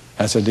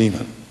has a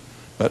demon,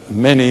 but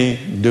many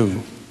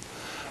do.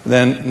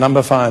 Then,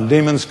 number 5,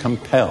 demons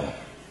compel.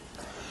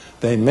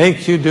 They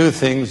make you do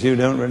things you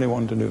don't really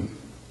want to do.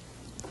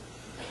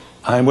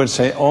 I would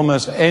say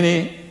almost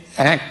any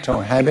act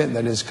or habit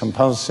that is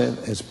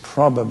compulsive is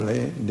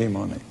probably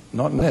demonic,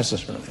 not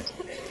necessarily.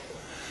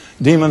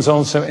 Demons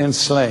also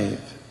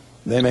enslave.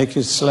 They make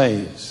you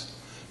slaves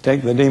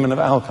Take the demon of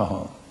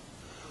alcohol.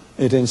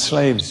 It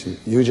enslaves you.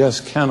 You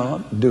just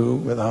cannot do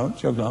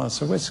without your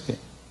glass of whiskey.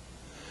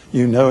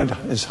 You know it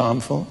is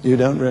harmful. You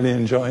don't really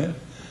enjoy it,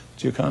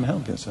 but you can't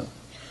help yourself.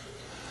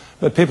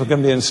 But people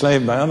can be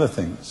enslaved by other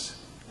things.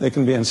 They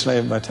can be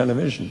enslaved by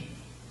television.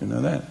 You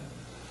know that.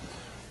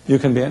 You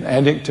can be an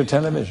addict to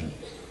television.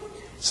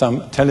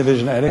 Some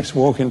television addicts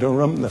walk into a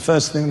room, and the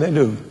first thing they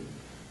do,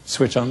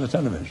 switch on the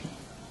television.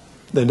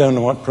 They don't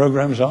know what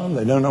programs are on,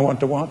 they don't know what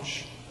to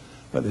watch,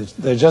 but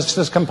they're just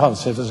as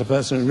compulsive as a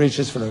person who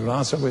reaches for a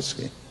glass of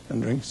whiskey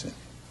and drinks it.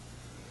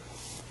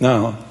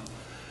 Now,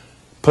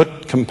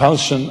 put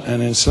compulsion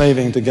and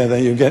enslaving together,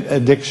 you get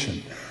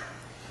addiction.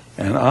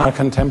 And our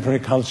contemporary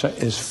culture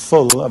is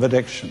full of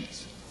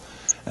addictions.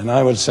 And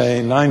I would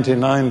say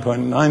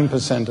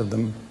 99.9% of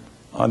them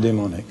are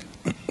demonic.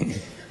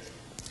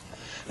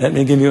 Let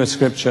me give you a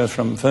scripture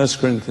from 1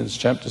 Corinthians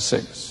chapter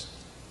 6.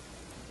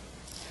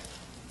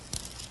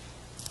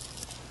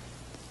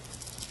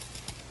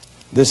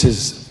 This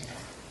is,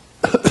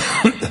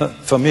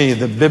 for me,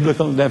 the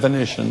biblical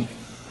definition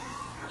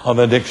of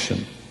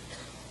addiction.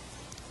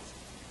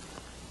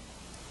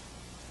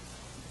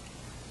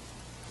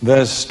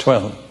 Verse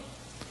 12.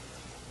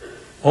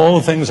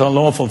 All things are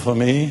lawful for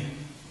me,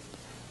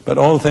 but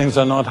all things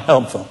are not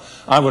helpful.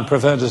 I would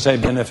prefer to say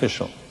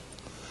beneficial.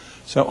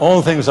 So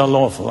all things are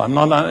lawful. I'm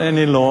not on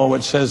any law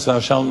which says thou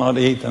shalt not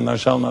eat and thou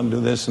shalt not do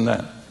this and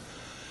that.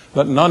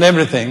 But not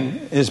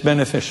everything is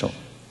beneficial.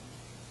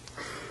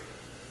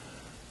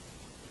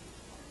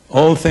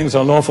 All things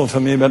are lawful for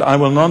me, but I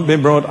will not be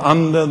brought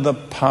under the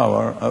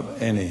power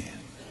of any.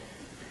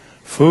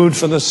 Food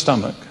for the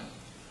stomach,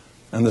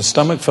 and the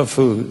stomach for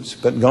foods,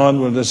 but God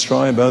will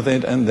destroy both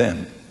it and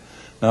them.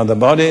 Now the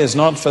body is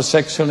not for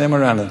sexual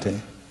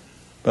immorality,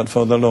 but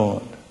for the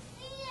Lord,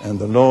 and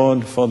the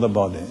Lord for the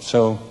body.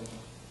 So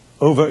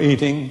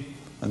overeating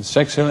and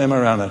sexual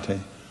immorality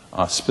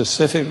are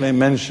specifically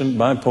mentioned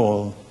by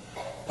Paul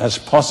as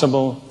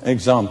possible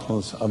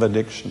examples of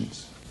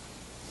addictions.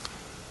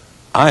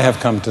 I have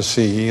come to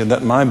see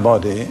that my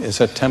body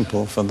is a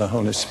temple for the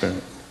Holy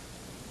Spirit,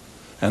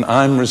 and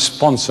I'm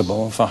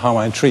responsible for how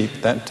I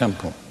treat that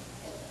temple.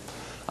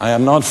 I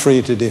am not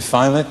free to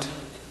defile it.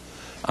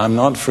 I'm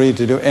not free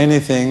to do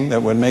anything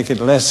that would make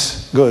it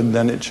less good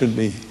than it should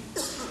be.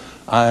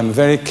 I am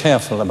very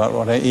careful about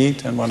what I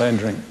eat and what I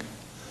drink.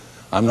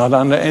 I'm not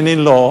under any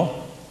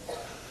law,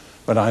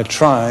 but I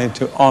try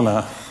to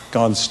honor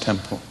God's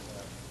temple.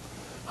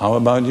 How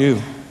about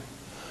you?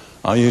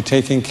 Are you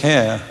taking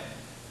care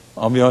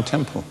of your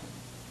temple?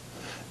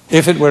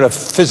 If it were a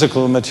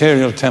physical,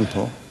 material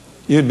temple,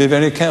 you'd be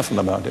very careful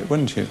about it,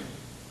 wouldn't you?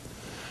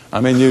 I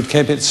mean, you'd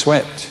keep it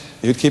swept.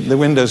 You'd keep the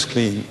windows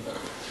clean.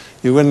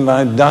 You wouldn't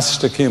let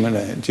dust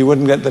accumulate. You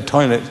wouldn't let the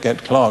toilet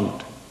get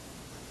clogged.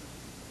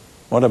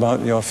 What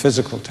about your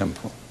physical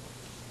temple?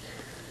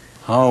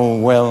 How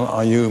well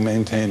are you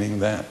maintaining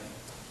that?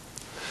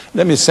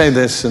 Let me say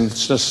this, and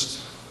it's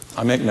just,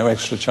 I make no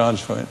extra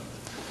charge for it.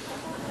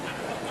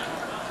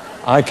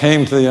 I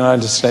came to the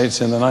United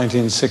States in the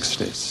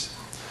 1960s,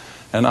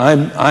 and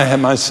I have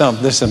myself,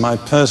 this is my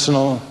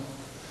personal,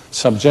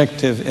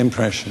 subjective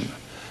impression,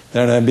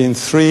 there have been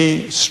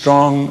 3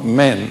 strong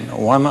men,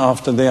 one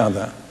after the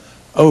other,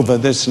 over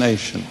this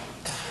nation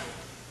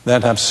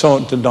that have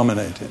sought to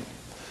dominate it.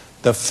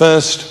 The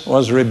first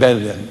was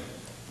rebellion.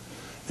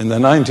 In the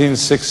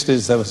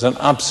 1960s, there was an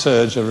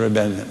upsurge of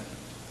rebellion.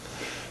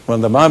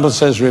 When the Bible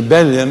says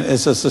rebellion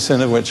is as the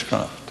sin of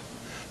witchcraft.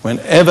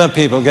 Whenever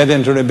people get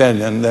into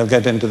rebellion, they'll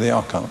get into the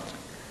occult.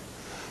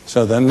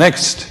 So the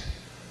next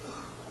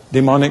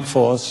demonic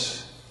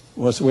force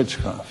was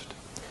witchcraft.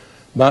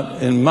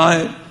 But in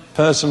my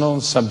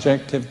personal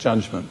subjective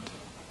judgment,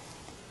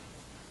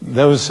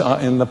 those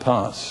are in the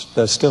past.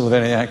 They're still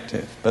very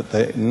active. But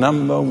the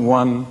number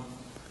one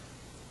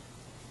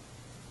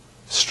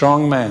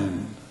strong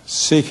man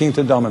seeking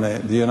to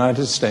dominate the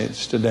United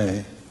States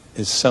today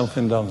is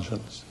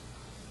self-indulgence.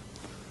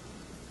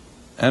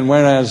 And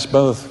whereas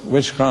both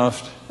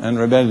witchcraft and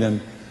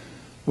rebellion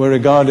were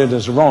regarded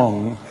as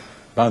wrong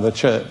by the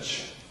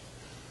church,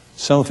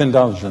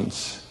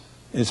 self-indulgence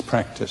is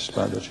practiced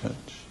by the church.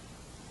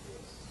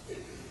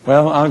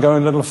 Well, I'll go a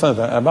little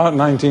further. About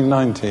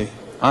 1990,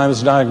 I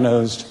was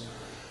diagnosed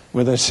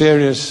with a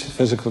serious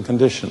physical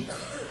condition.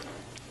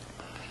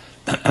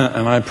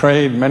 And I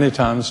prayed many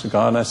times to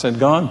God. I said,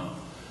 God,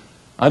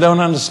 I don't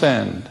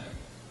understand.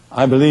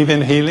 I believe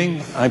in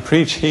healing. I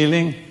preach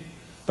healing,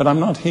 but I'm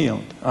not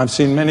healed. I've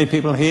seen many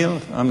people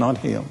healed. I'm not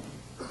healed.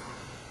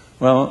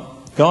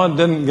 Well, God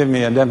didn't give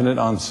me a definite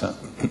answer,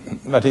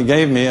 but he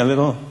gave me a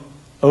little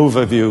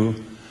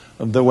overview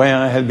of the way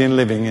I had been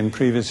living in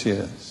previous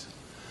years.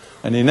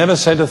 And he never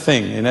said a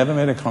thing. He never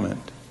made a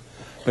comment.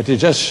 But he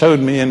just showed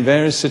me in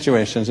various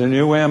situations. And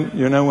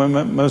you know where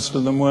most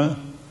of them were?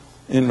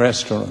 In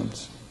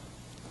restaurants.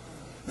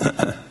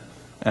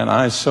 And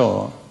I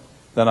saw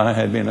that I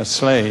had been a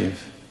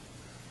slave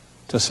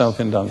to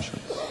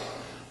self-indulgence.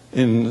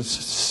 In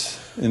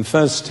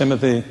 1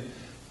 Timothy,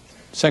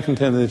 2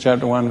 Timothy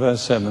chapter 1,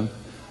 verse 7,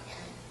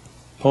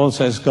 Paul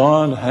says,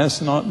 God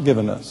has not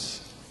given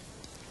us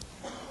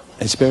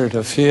a spirit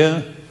of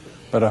fear,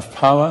 but of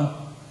power,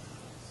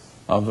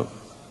 of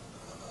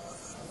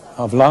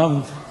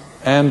love,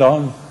 and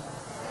of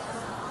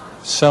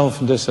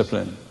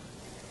self-discipline.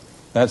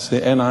 That's the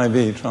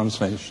NIV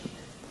translation.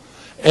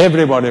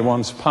 Everybody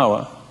wants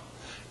power.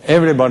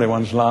 Everybody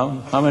wants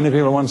love. How many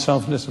people want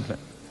self-discipline?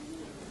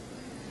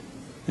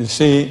 You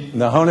see,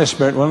 the Holy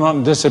Spirit will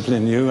not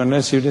discipline you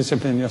unless you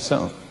discipline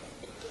yourself.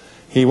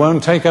 He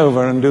won't take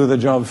over and do the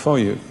job for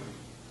you.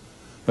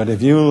 But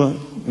if you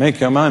make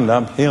your mind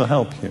up, He'll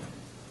help you.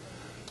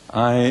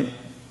 I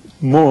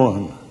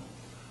mourn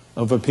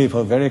over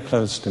people very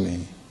close to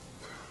me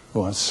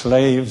who are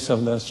slaves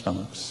of their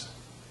stomachs.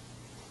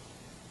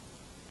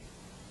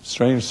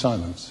 Strange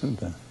silence, isn't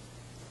there?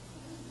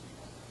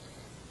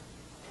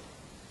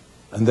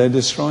 And they're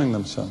destroying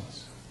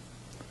themselves.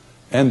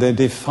 And they're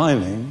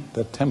defiling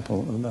the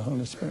temple of the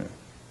Holy Spirit.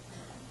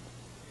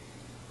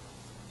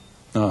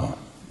 No.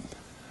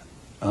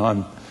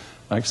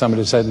 Like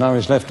somebody said, now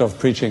he's left off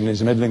preaching and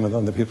he's meddling with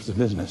other people's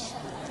business.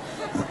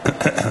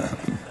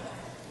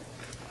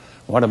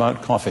 What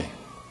about coffee?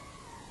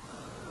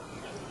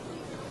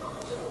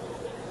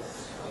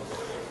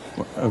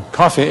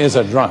 Coffee is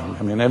a drug.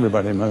 I mean,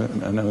 everybody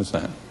knows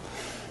that.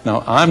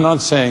 Now, I'm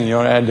not saying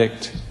you're an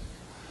addict,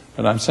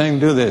 but I'm saying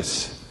do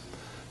this.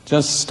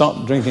 Just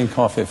stop drinking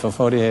coffee for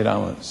 48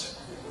 hours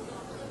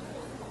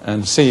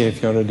and see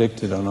if you're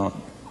addicted or not.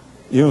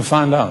 You'll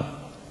find out.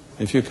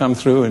 If you come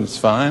through and it's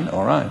fine,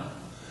 all right.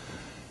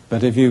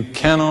 But if you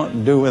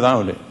cannot do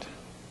without it,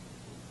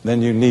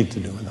 then you need to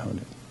do without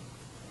it.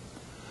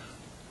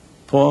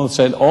 Paul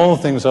said, all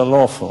things are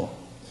lawful,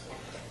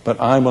 but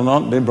I will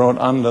not be brought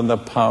under the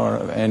power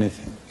of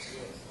anything.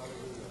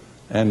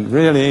 And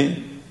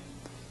really,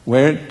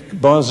 where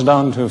it boils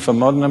down to for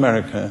modern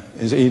America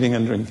is eating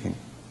and drinking.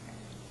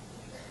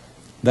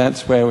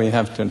 That's where we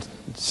have to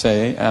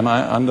say, am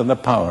I under the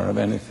power of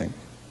anything?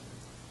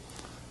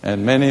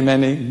 And many,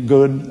 many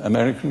good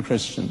American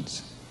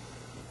Christians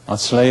are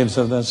slaves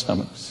of their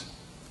stomachs,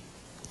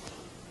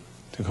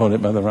 to call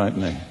it by the right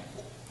name.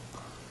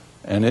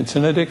 And it's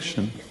an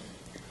addiction,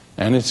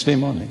 and it's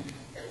demonic.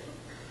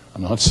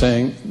 I'm not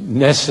saying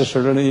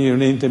necessarily you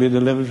need to be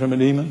delivered from a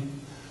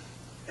demon,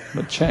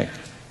 but check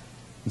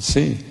and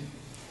see.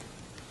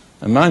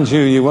 And mind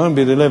you, you won't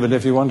be delivered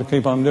if you want to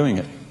keep on doing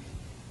it.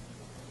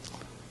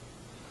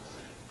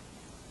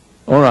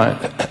 All right.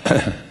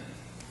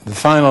 The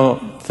final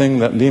thing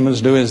that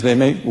demons do is they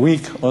make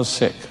weak or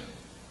sick.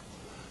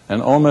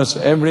 And almost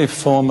every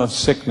form of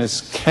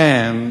sickness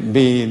can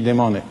be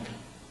demonic.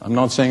 I'm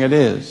not saying it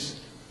is,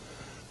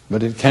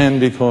 but it can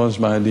be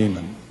caused by a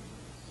demon.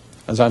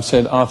 As I've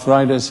said,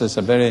 arthritis is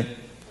a very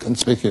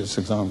conspicuous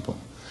example.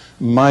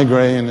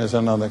 Migraine is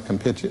another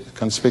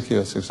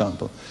conspicuous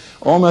example.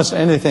 Almost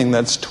anything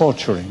that's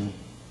torturing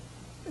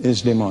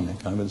is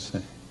demonic, I would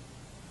say.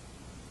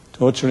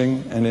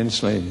 Torturing and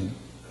enslaving.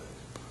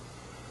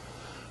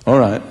 All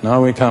right,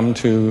 now we come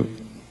to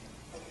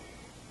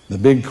the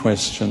big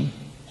question.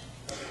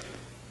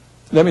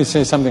 Let me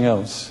say something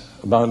else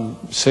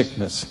about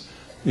sickness.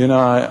 You know,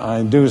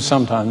 I do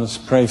sometimes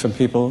pray for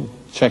people,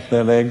 check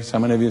their legs. How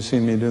many of you have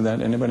seen me do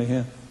that? Anybody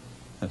here?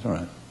 That's all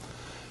right.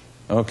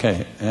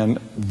 Okay, and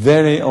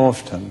very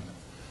often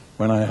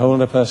when I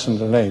hold a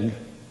person's leg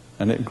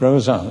and it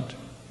grows out,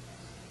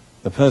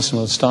 the person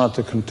will start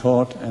to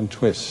contort and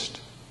twist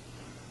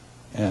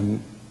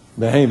and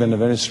behave in a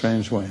very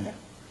strange way.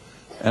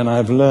 And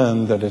I've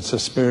learned that it's a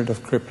spirit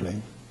of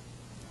crippling.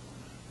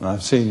 And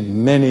I've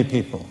seen many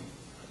people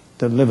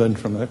delivered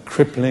from a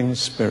crippling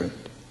spirit,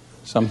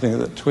 something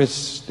that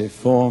twists,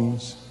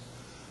 deforms,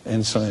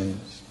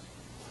 enslaves.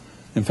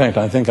 In fact,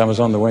 I think I was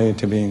on the way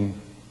to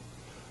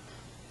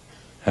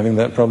having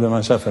that problem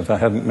myself if I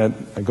hadn't met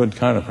a good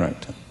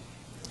chiropractor.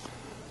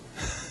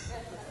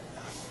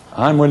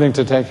 I'm willing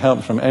to take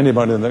help from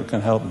anybody that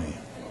can help me.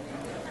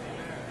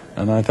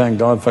 And I thank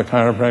God for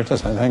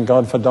chiropractors. I thank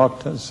God for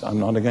doctors.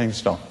 I'm not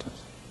against doctors.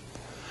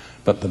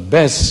 But the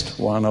best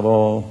one of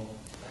all,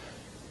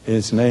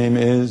 his name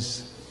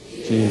is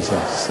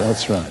Jesus.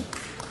 That's right.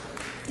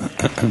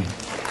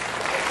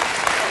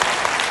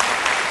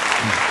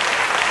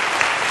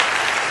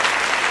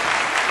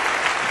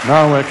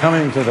 Now we're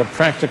coming to the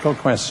practical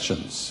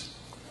questions.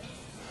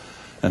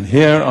 And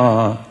here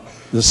are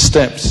the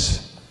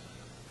steps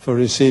for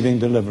receiving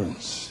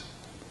deliverance.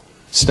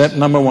 Step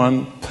number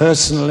 1,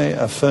 personally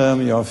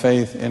affirm your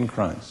faith in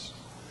Christ.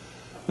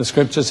 The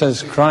scripture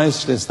says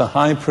Christ is the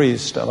high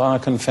priest of our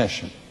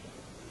confession.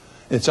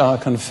 It's our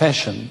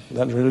confession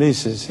that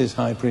releases his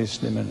high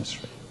priestly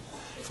ministry.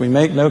 If we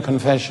make no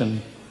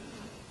confession,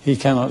 he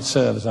cannot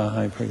serve as our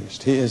high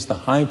priest. He is the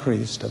high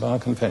priest of our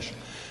confession.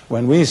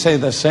 When we say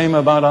the same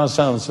about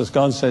ourselves as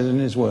God says in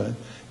his word,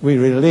 we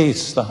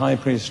release the high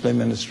priestly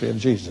ministry of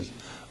Jesus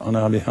on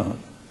our behalf.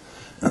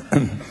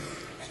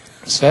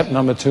 Step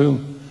number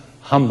 2,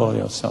 humble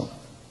yourself.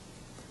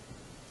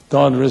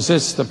 God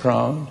resists the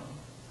proud,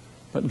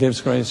 but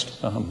gives grace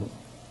to the humble.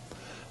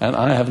 And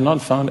I have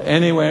not found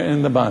anywhere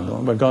in the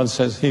Bible where God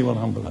says he will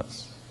humble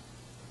us.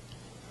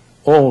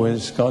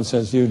 Always God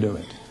says you do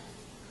it.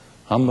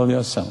 Humble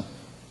yourself.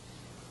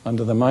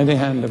 under the mighty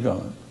hand of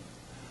God,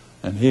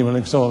 and he will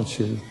exalt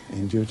you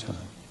in due time.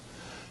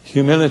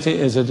 Humility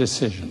is a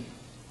decision.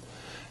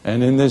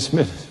 And in this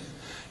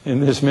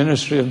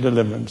ministry of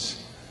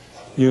deliverance,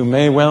 you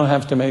may well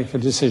have to make a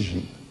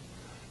decision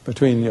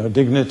between your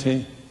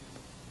dignity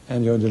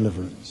and your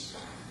deliverance.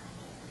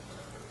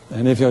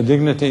 And if your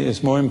dignity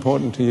is more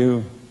important to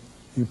you,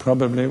 you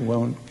probably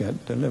won't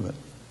get delivered.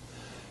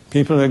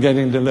 People who are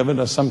getting delivered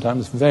are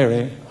sometimes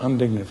very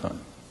undignified.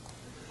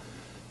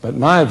 But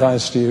my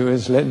advice to you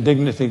is let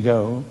dignity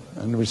go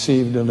and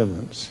receive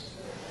deliverance.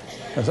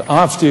 Because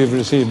after you've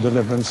received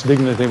deliverance,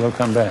 dignity will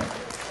come back.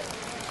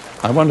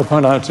 I want to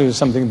point out to you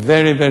something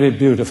very, very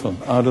beautiful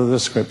out of the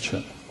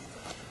scripture.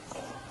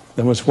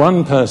 There was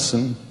one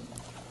person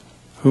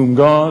whom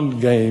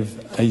God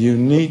gave a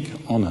unique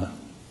honor,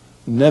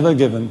 never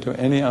given to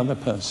any other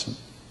person.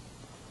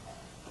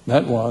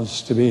 That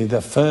was to be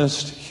the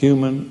first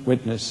human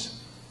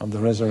witness of the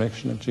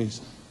resurrection of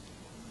Jesus.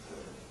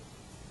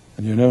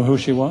 And you know who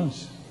she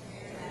was?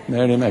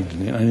 Mary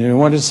Magdalene. And you know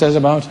what it says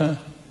about her?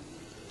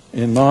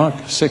 In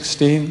Mark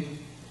 16.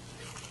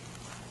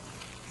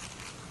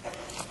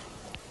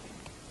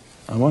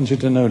 I want you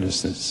to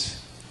notice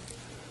this.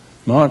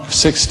 Mark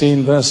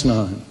 16, verse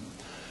 9.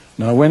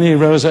 Now when he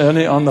rose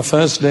early on the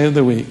first day of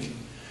the week,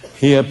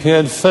 he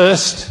appeared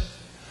first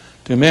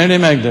to Mary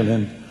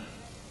Magdalene,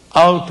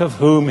 out of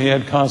whom he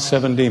had cast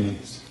 7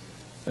 demons.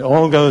 It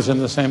all goes in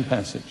the same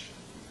passage.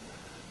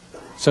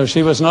 So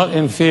she was not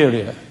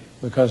inferior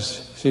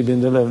because she'd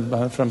been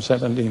delivered from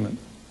 7 demons.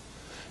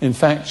 In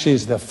fact,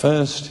 she's the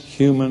first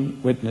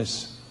human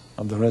witness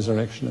of the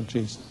resurrection of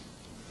Jesus.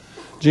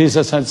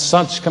 Jesus had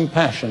such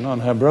compassion on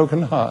her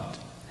broken heart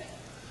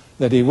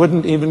that he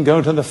wouldn't even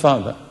go to the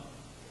Father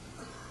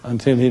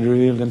until he'd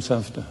revealed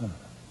himself to her.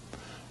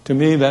 To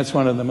me, that's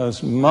one of the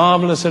most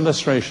marvelous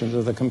illustrations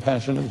of the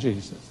compassion of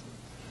Jesus.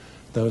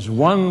 There was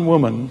one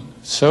woman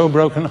so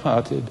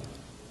broken-hearted,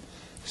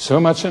 so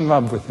much in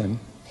love with him,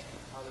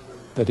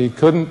 that he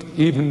couldn't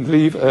even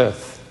leave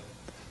earth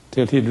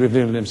till he'd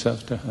revealed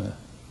himself to her.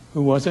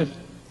 Who was it?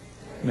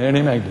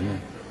 Mary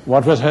Magdalene.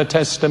 What was her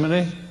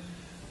testimony?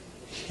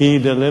 He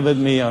delivered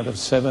me out of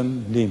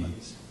 7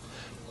 demons.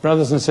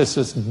 Brothers and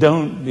sisters,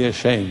 don't be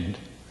ashamed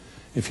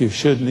if you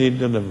should need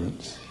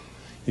deliverance.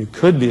 You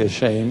could be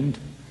ashamed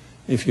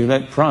if you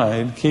let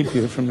pride keep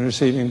you from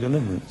receiving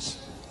deliverance.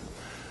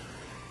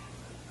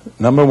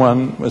 Number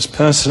 1 was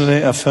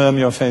personally affirm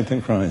your faith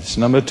in Christ.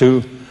 Number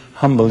 2,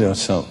 humble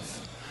yourself.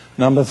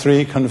 Number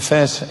 3,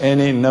 confess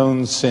any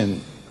known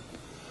sin.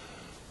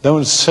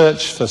 Don't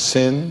search for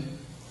sin,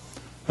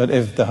 but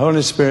if the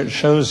Holy Spirit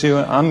shows you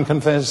an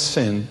unconfessed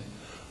sin,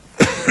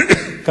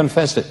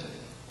 confess it.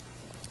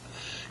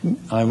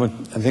 I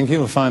think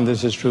you'll find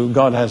this is true.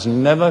 God has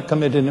never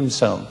committed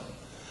himself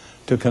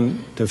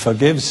to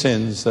forgive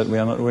sins that we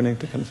are not willing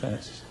to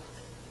confess.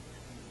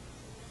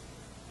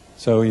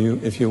 So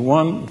if you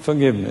want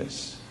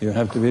forgiveness, you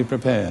have to be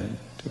prepared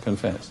to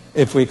confess.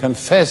 If we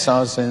confess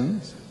our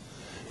sins,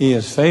 he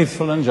is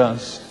faithful and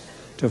just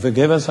to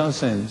forgive us our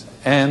sins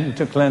and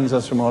to cleanse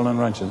us from all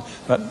unrighteousness.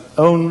 But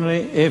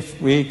only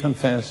if we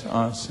confess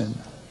our sin.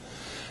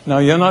 Now,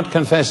 you're not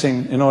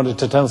confessing in order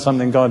to tell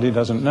something God he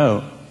doesn't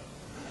know,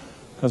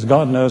 because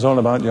God knows all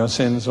about your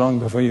sins long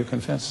before you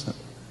confess them.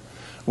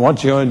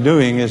 What you're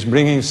doing is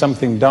bringing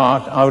something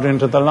dark out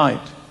into the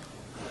light.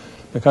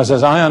 Because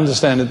as I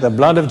understand it, the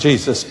blood of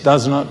Jesus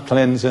does not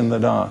cleanse in the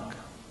dark.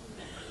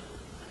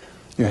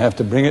 You have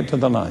to bring it to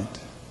the light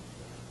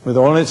with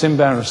all its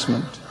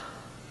embarrassment.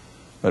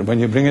 But when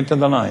you bring it to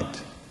the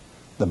light,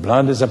 the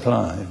blood is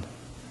applied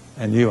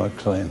and you are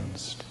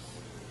cleansed.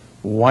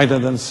 Whiter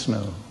than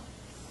snow.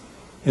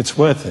 It's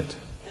worth it.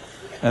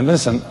 And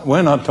listen,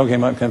 we're not talking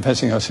about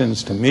confessing our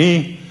sins to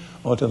me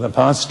or to the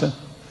pastor.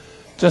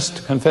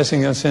 Just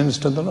confessing your sins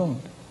to the Lord.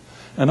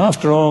 And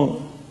after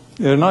all,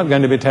 you're not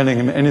going to be telling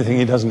him anything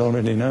he doesn't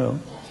already know,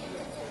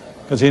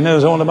 because he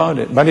knows all about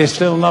it. But he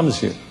still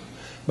loves you.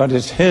 But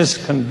it's his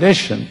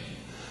condition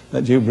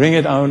that you bring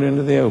it out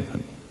into the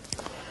open.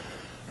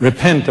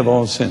 Repent of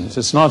all sins.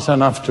 It's not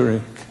enough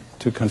to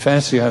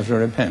confess, you have to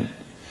repent.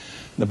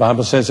 The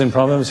Bible says in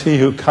Proverbs, he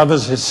who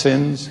covers his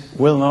sins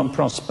will not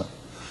prosper.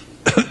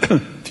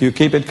 If you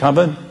keep it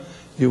covered,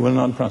 you will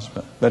not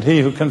prosper. But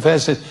he who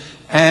confesses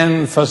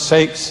and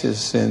forsakes his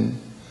sin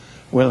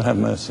will have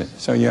mercy.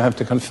 So you have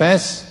to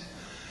confess,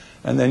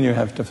 and then you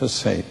have to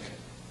forsake.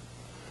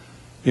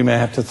 You may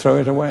have to throw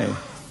it away.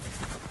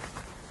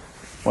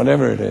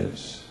 Whatever it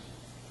is,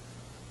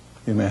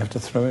 you may have to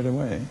throw it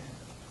away.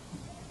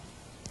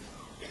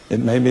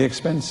 It may be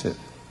expensive,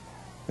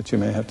 but you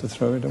may have to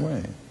throw it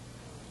away.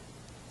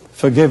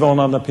 Forgive all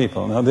other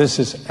people. Now this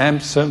is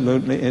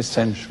absolutely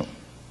essential.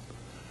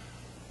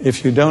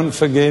 If you don't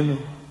forgive,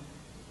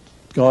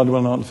 God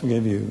will not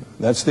forgive you.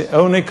 That's the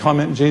only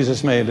comment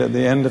Jesus made at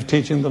the end of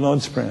teaching the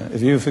Lord's Prayer.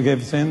 If you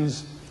forgive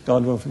sins,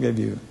 God will forgive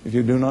you. If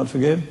you do not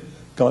forgive,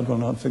 God will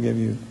not forgive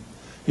you.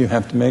 You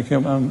have to make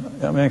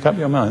up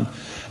your mind.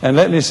 And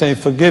let me say,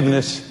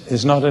 forgiveness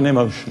is not an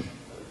emotion.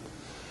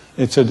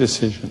 It's a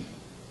decision.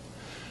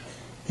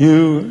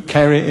 you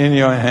carry in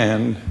your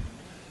hand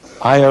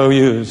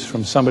IOUs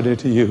from somebody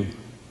to you,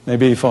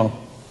 maybe for,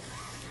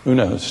 who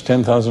knows,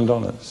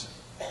 $10,000.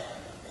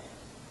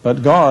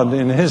 But God,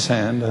 in his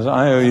hand, has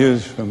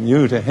IOUs from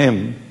you to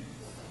him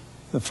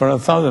for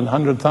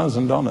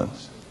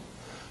 $100,000.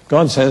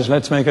 God says,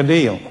 let's make a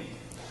deal.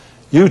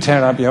 You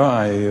tear up your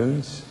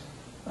IOUs,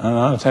 and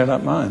I'll tear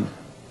up mine.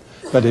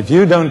 But if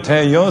you don't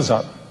tear yours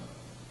up,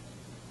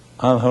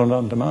 I'll hold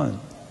on to mine.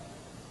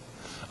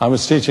 I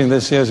was teaching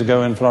this years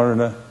ago in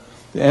Florida.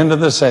 At the end of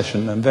the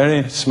session, a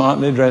very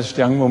smartly dressed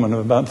young woman of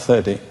about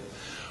 30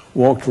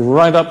 walked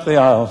right up the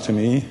aisle to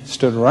me,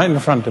 stood right in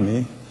front of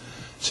me,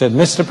 said,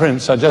 Mr.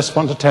 Prince, I just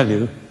want to tell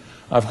you,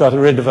 I've got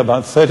rid of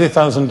about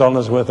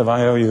 $30,000 worth of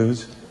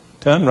IOUs,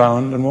 turned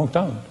round and walked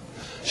out.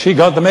 She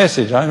got the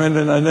message. I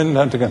didn't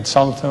have to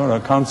consult her or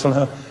counsel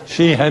her.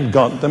 She had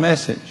got the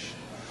message.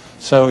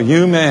 So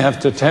you may have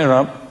to tear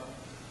up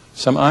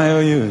some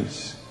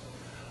IOUs.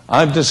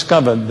 I've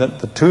discovered that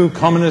the two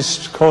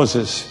commonest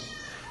causes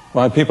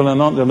why people are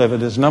not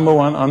delivered is number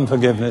one,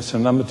 unforgiveness,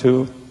 and number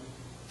two,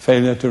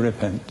 failure to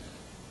repent.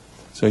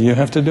 So you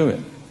have to do it.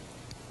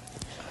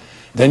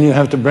 Then you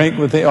have to break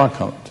with the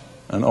occult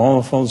and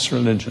all false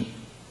religion.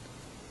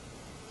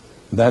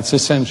 That's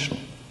essential.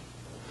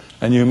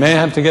 And you may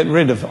have to get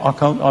rid of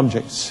occult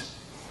objects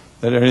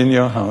that are in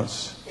your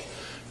house.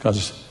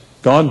 Because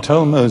God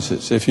told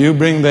Moses, if you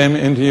bring them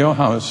into your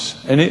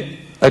house, any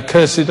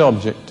accursed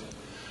object,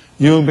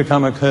 you'll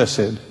become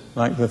accursed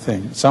like the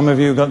thing. Some of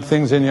you got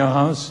things in your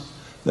house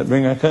that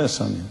bring a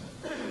curse on you.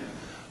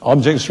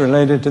 Objects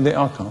related to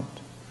the occult.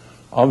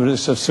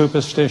 Objects of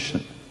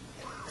superstition.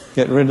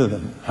 Get rid of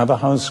them. Have a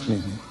house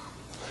cleaning.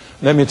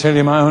 Let me tell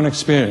you my own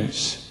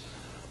experience.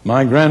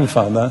 My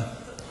grandfather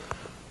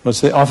was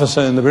the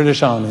officer in the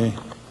British Army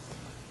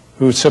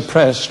who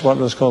suppressed what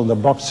was called the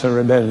Boxer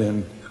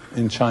Rebellion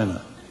in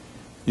China.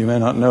 You may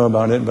not know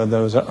about it, but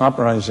there was an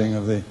uprising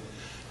of the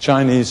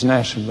Chinese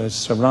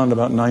nationalists around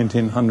about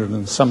 1900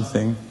 and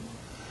something,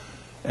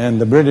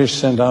 and the British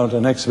sent out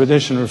an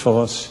expeditionary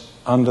force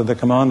under the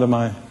command of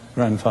my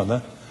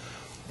grandfather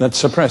that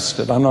suppressed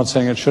it. I'm not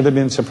saying it should have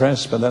been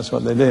suppressed, but that's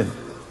what they did.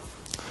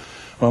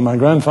 Well, my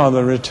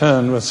grandfather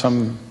returned with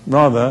some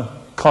rather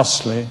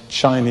costly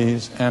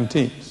Chinese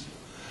antiques.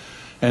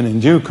 And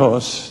in due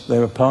course, they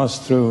were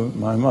passed through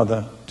my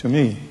mother to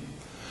me.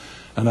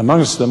 And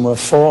amongst them were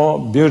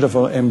 4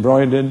 beautiful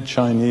embroidered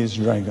Chinese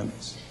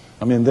dragons.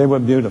 I mean, they were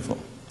beautiful.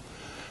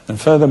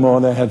 And furthermore,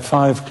 they had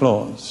 5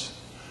 claws.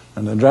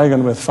 And a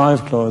dragon with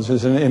 5 claws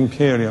is an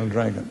imperial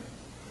dragon.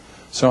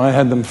 So I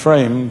had them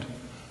framed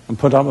and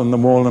put up on the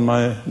wall in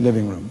my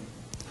living room.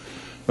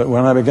 But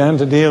when I began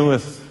to deal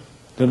with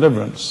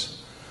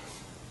deliverance,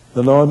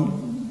 the Lord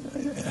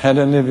had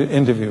an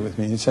interview with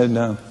me. He said,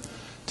 now,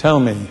 tell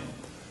me,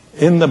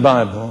 in the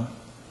Bible,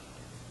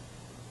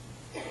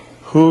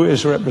 who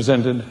is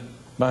represented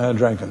by a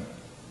dragon?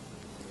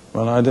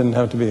 Well, I didn't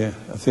have to be a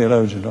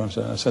theologian.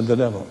 I said, the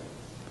devil.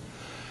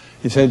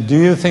 He said, do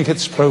you think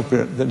it's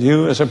appropriate that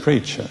you as a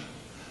preacher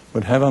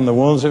would have on the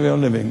walls of your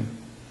living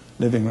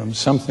room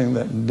something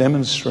that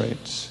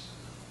demonstrates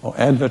or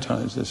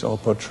advertises or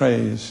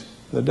portrays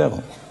the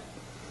devil?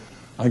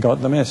 I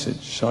got the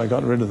message, so I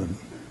got rid of them.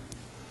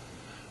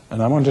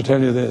 And I want to tell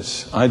you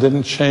this. I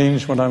didn't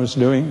change what I was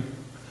doing.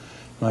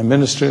 My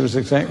ministry was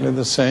exactly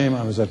the same.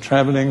 I was a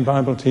traveling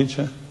Bible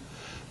teacher.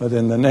 But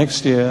in the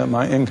next year,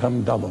 my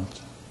income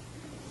doubled.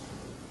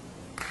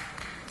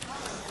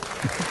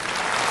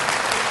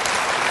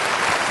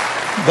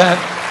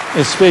 That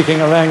is speaking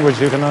a language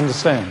you can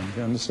understand.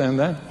 You understand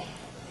that?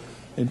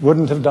 It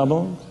wouldn't have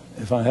doubled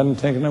if I hadn't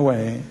taken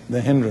away the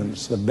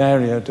hindrance, the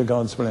barrier to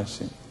God's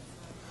blessing.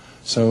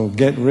 So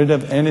get rid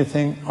of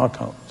anything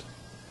occult.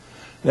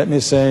 Let me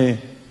say,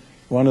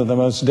 one of the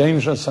most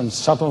dangerous and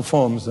subtle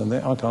forms of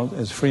the occult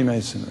is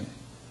Freemasonry.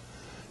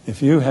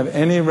 If you have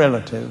any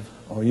relative,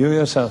 or you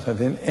yourself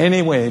have in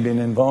any way been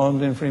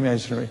involved in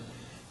Freemasonry,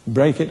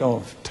 break it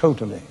off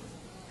totally,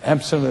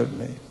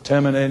 absolutely.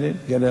 Terminate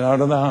it, get it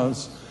out of the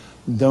house.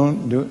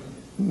 Don't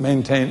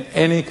maintain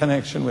any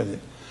connection with it.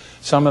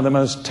 Some of the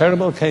most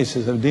terrible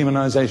cases of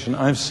demonization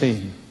I've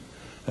seen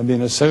have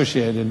been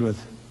associated with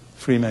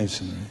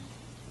Freemasonry.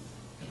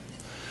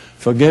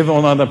 Forgive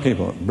all other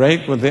people.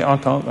 Break with the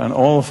occult and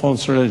all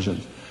false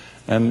religions.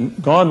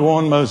 And God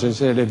warned Moses,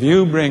 he said, if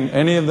you bring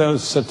any of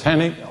those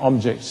satanic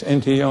objects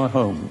into your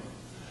home,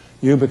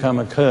 you become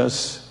a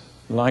curse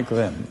like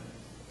them.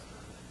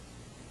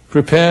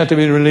 Prepare to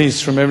be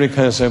released from every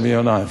curse over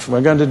your life. We're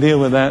going to deal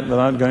with that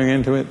without going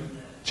into it.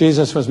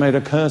 Jesus was made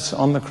a curse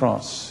on the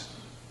cross.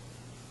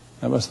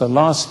 That was the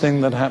last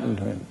thing that happened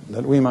to him,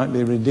 that we might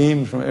be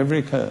redeemed from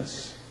every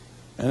curse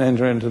and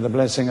enter into the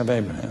blessing of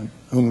Abraham,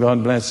 whom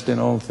God blessed in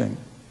all things.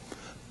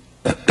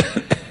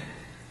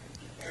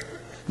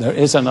 There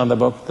is another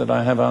book that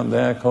I have out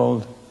there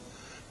called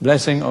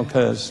Blessing or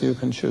Curse, you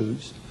can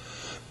choose.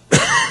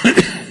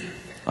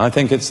 I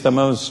think it's the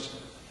most,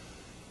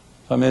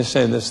 if I may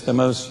say this, the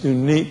most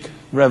unique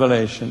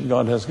revelation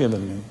God has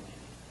given me.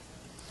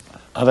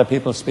 Other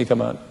people speak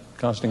about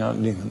casting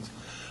out demons.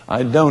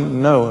 I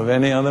don't know of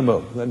any other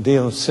book that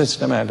deals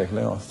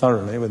systematically or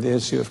thoroughly with the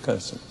issue of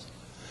curses.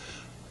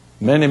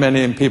 Many,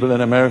 many people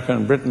in America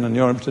and Britain and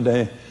Europe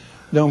today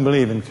don't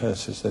believe in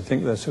curses. They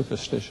think they're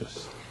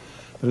superstitious.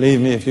 Believe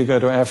me, if you go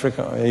to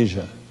Africa or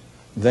Asia,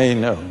 they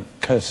know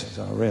curses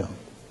are real.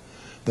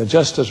 They're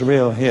just as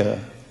real here,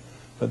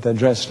 but they're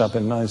dressed up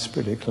in nice,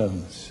 pretty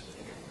clothes.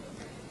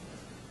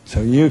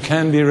 So you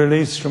can be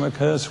released from a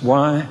curse.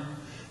 Why?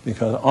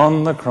 Because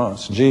on the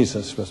cross,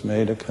 Jesus was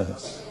made a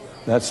curse.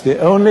 That's the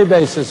only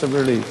basis of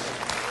release.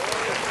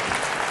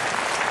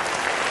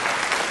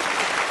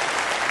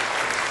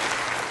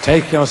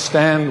 Take your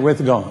stand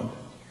with God.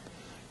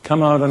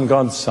 Come out on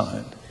God's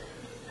side.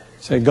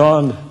 Say,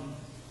 God,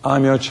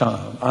 I'm your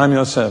child. I'm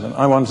your servant.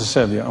 I want to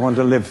serve you. I want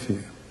to live for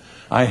you.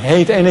 I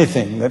hate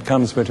anything that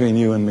comes between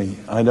you and me.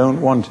 I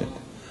don't want it.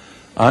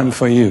 I'm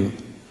for you.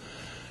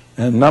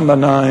 And number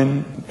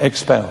 9,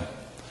 expel.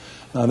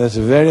 Now that's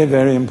very,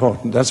 very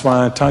important. That's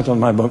why I titled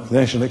my book,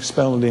 They Shall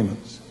Expel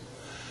Demons.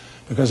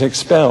 Because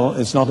expel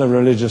is not a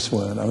religious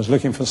word. I was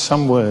looking for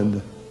some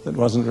word that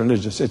wasn't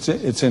religious.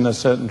 It's in a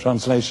certain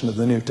translation of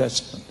the New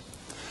Testament.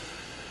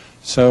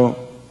 So,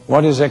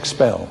 what is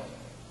expel?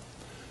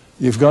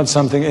 You've got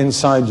something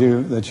inside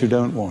you that you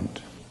don't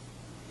want.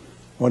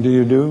 What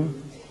do?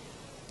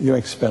 You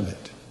expel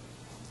it.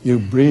 You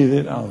breathe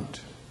it out.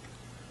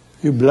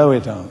 You blow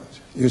it out.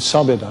 You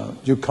sob it out.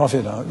 You cough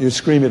it out. You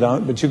scream it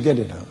out, but you get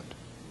it out.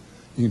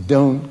 You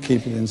don't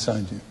keep it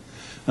inside you.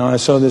 Now, I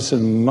saw this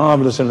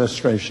marvelous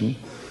illustration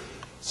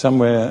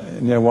somewhere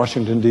near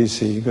Washington,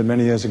 D.C., a good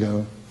many years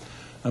ago.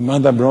 A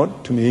mother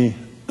brought to me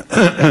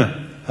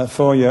her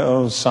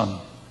 4-year-old son.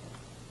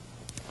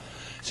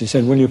 She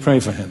said, will you pray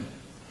for him?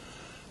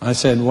 I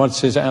said,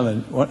 what's his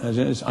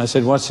I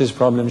said, what's his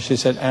problem? She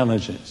said,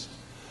 allergies.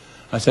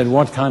 I said,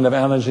 what kind of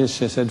allergies?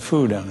 She said,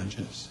 food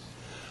allergies.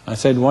 I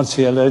said, what's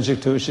he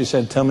allergic to? She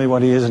said, tell me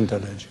what he isn't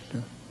allergic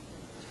to.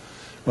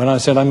 When I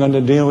said, I'm going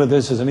to deal with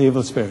this as an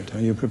evil spirit,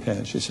 are you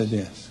prepared? She said,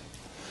 yes.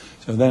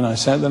 So then I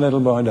sat the little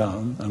boy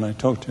down and I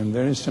talked to him in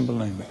very simple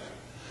language.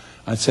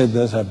 I said,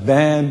 there's a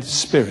bad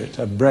spirit,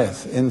 a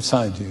breath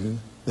inside you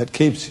that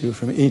keeps you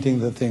from eating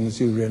the things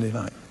you really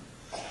like.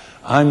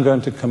 I'm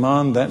going to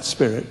command that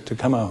spirit to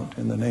come out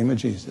in the name of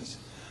Jesus.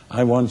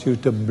 I want you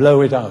to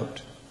blow it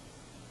out.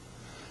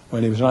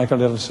 Well, he was like a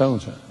little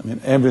soldier. I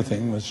mean,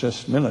 everything was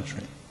just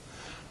military.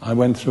 I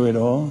went through it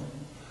all.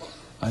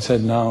 I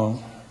said,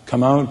 now,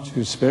 come out,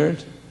 you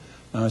spirit.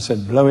 Now I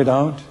said, blow it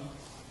out.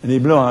 And he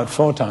blew out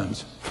 4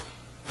 times.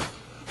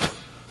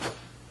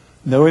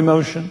 No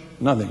emotion,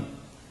 nothing.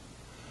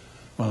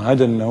 Well, I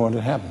didn't know what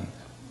had happened.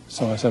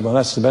 So I said, well,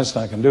 that's the best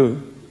I can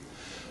do.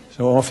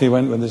 So off he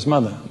went with his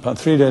mother. About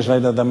 3 days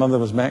later, the mother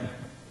was back.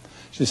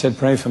 She said,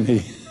 pray for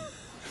me.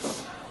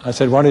 I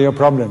said, what are your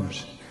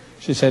problems?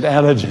 She said,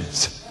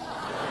 allergies.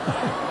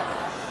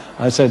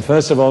 I said,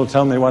 first of all,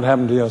 tell me what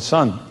happened to your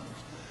son.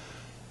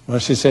 Well,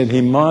 she said,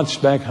 he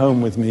marched back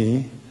home with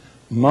me,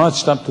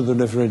 marched up to the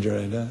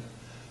refrigerator,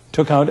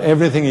 took out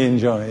everything he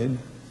enjoyed,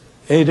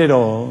 ate it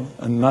all,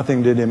 and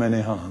nothing did him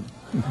any harm.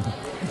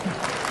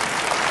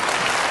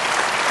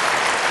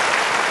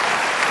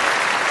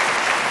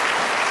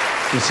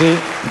 You see,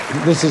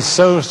 this is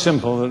so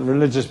simple that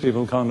religious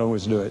people can't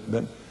always do it,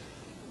 but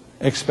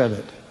expel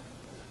it.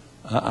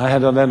 I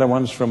had a letter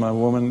once from a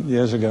woman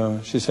years ago.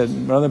 She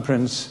said, Brother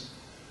Prince,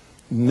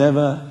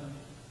 never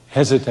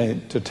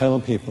hesitate to tell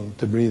people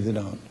to breathe it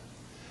out.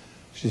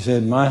 She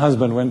said, my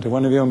husband went to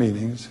one of your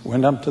meetings,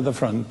 went up to the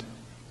front,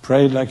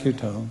 prayed like you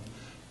told,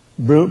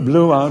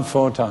 blew out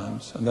 4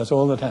 times, and that's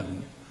all that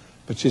happened.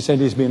 But she said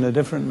he's been a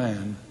different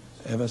man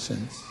ever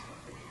since.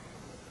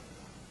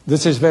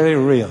 This is very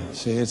real.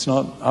 See, it's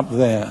not up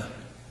there.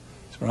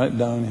 It's right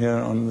down here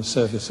on the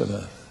surface of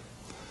Earth.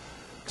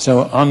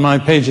 So on my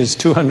pages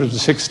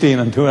 216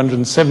 and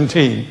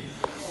 217,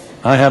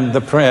 I have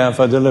the prayer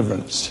for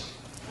deliverance.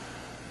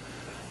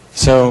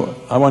 So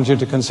I want you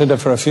to consider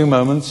for a few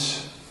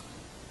moments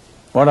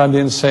what I've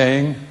been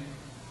saying.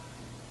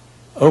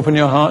 Open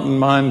your heart and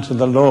mind to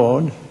the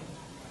Lord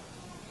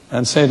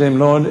and say to him,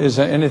 Lord, is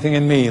there anything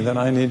in me that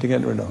I need to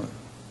get rid of?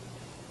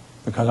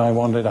 Because I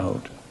want it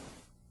out.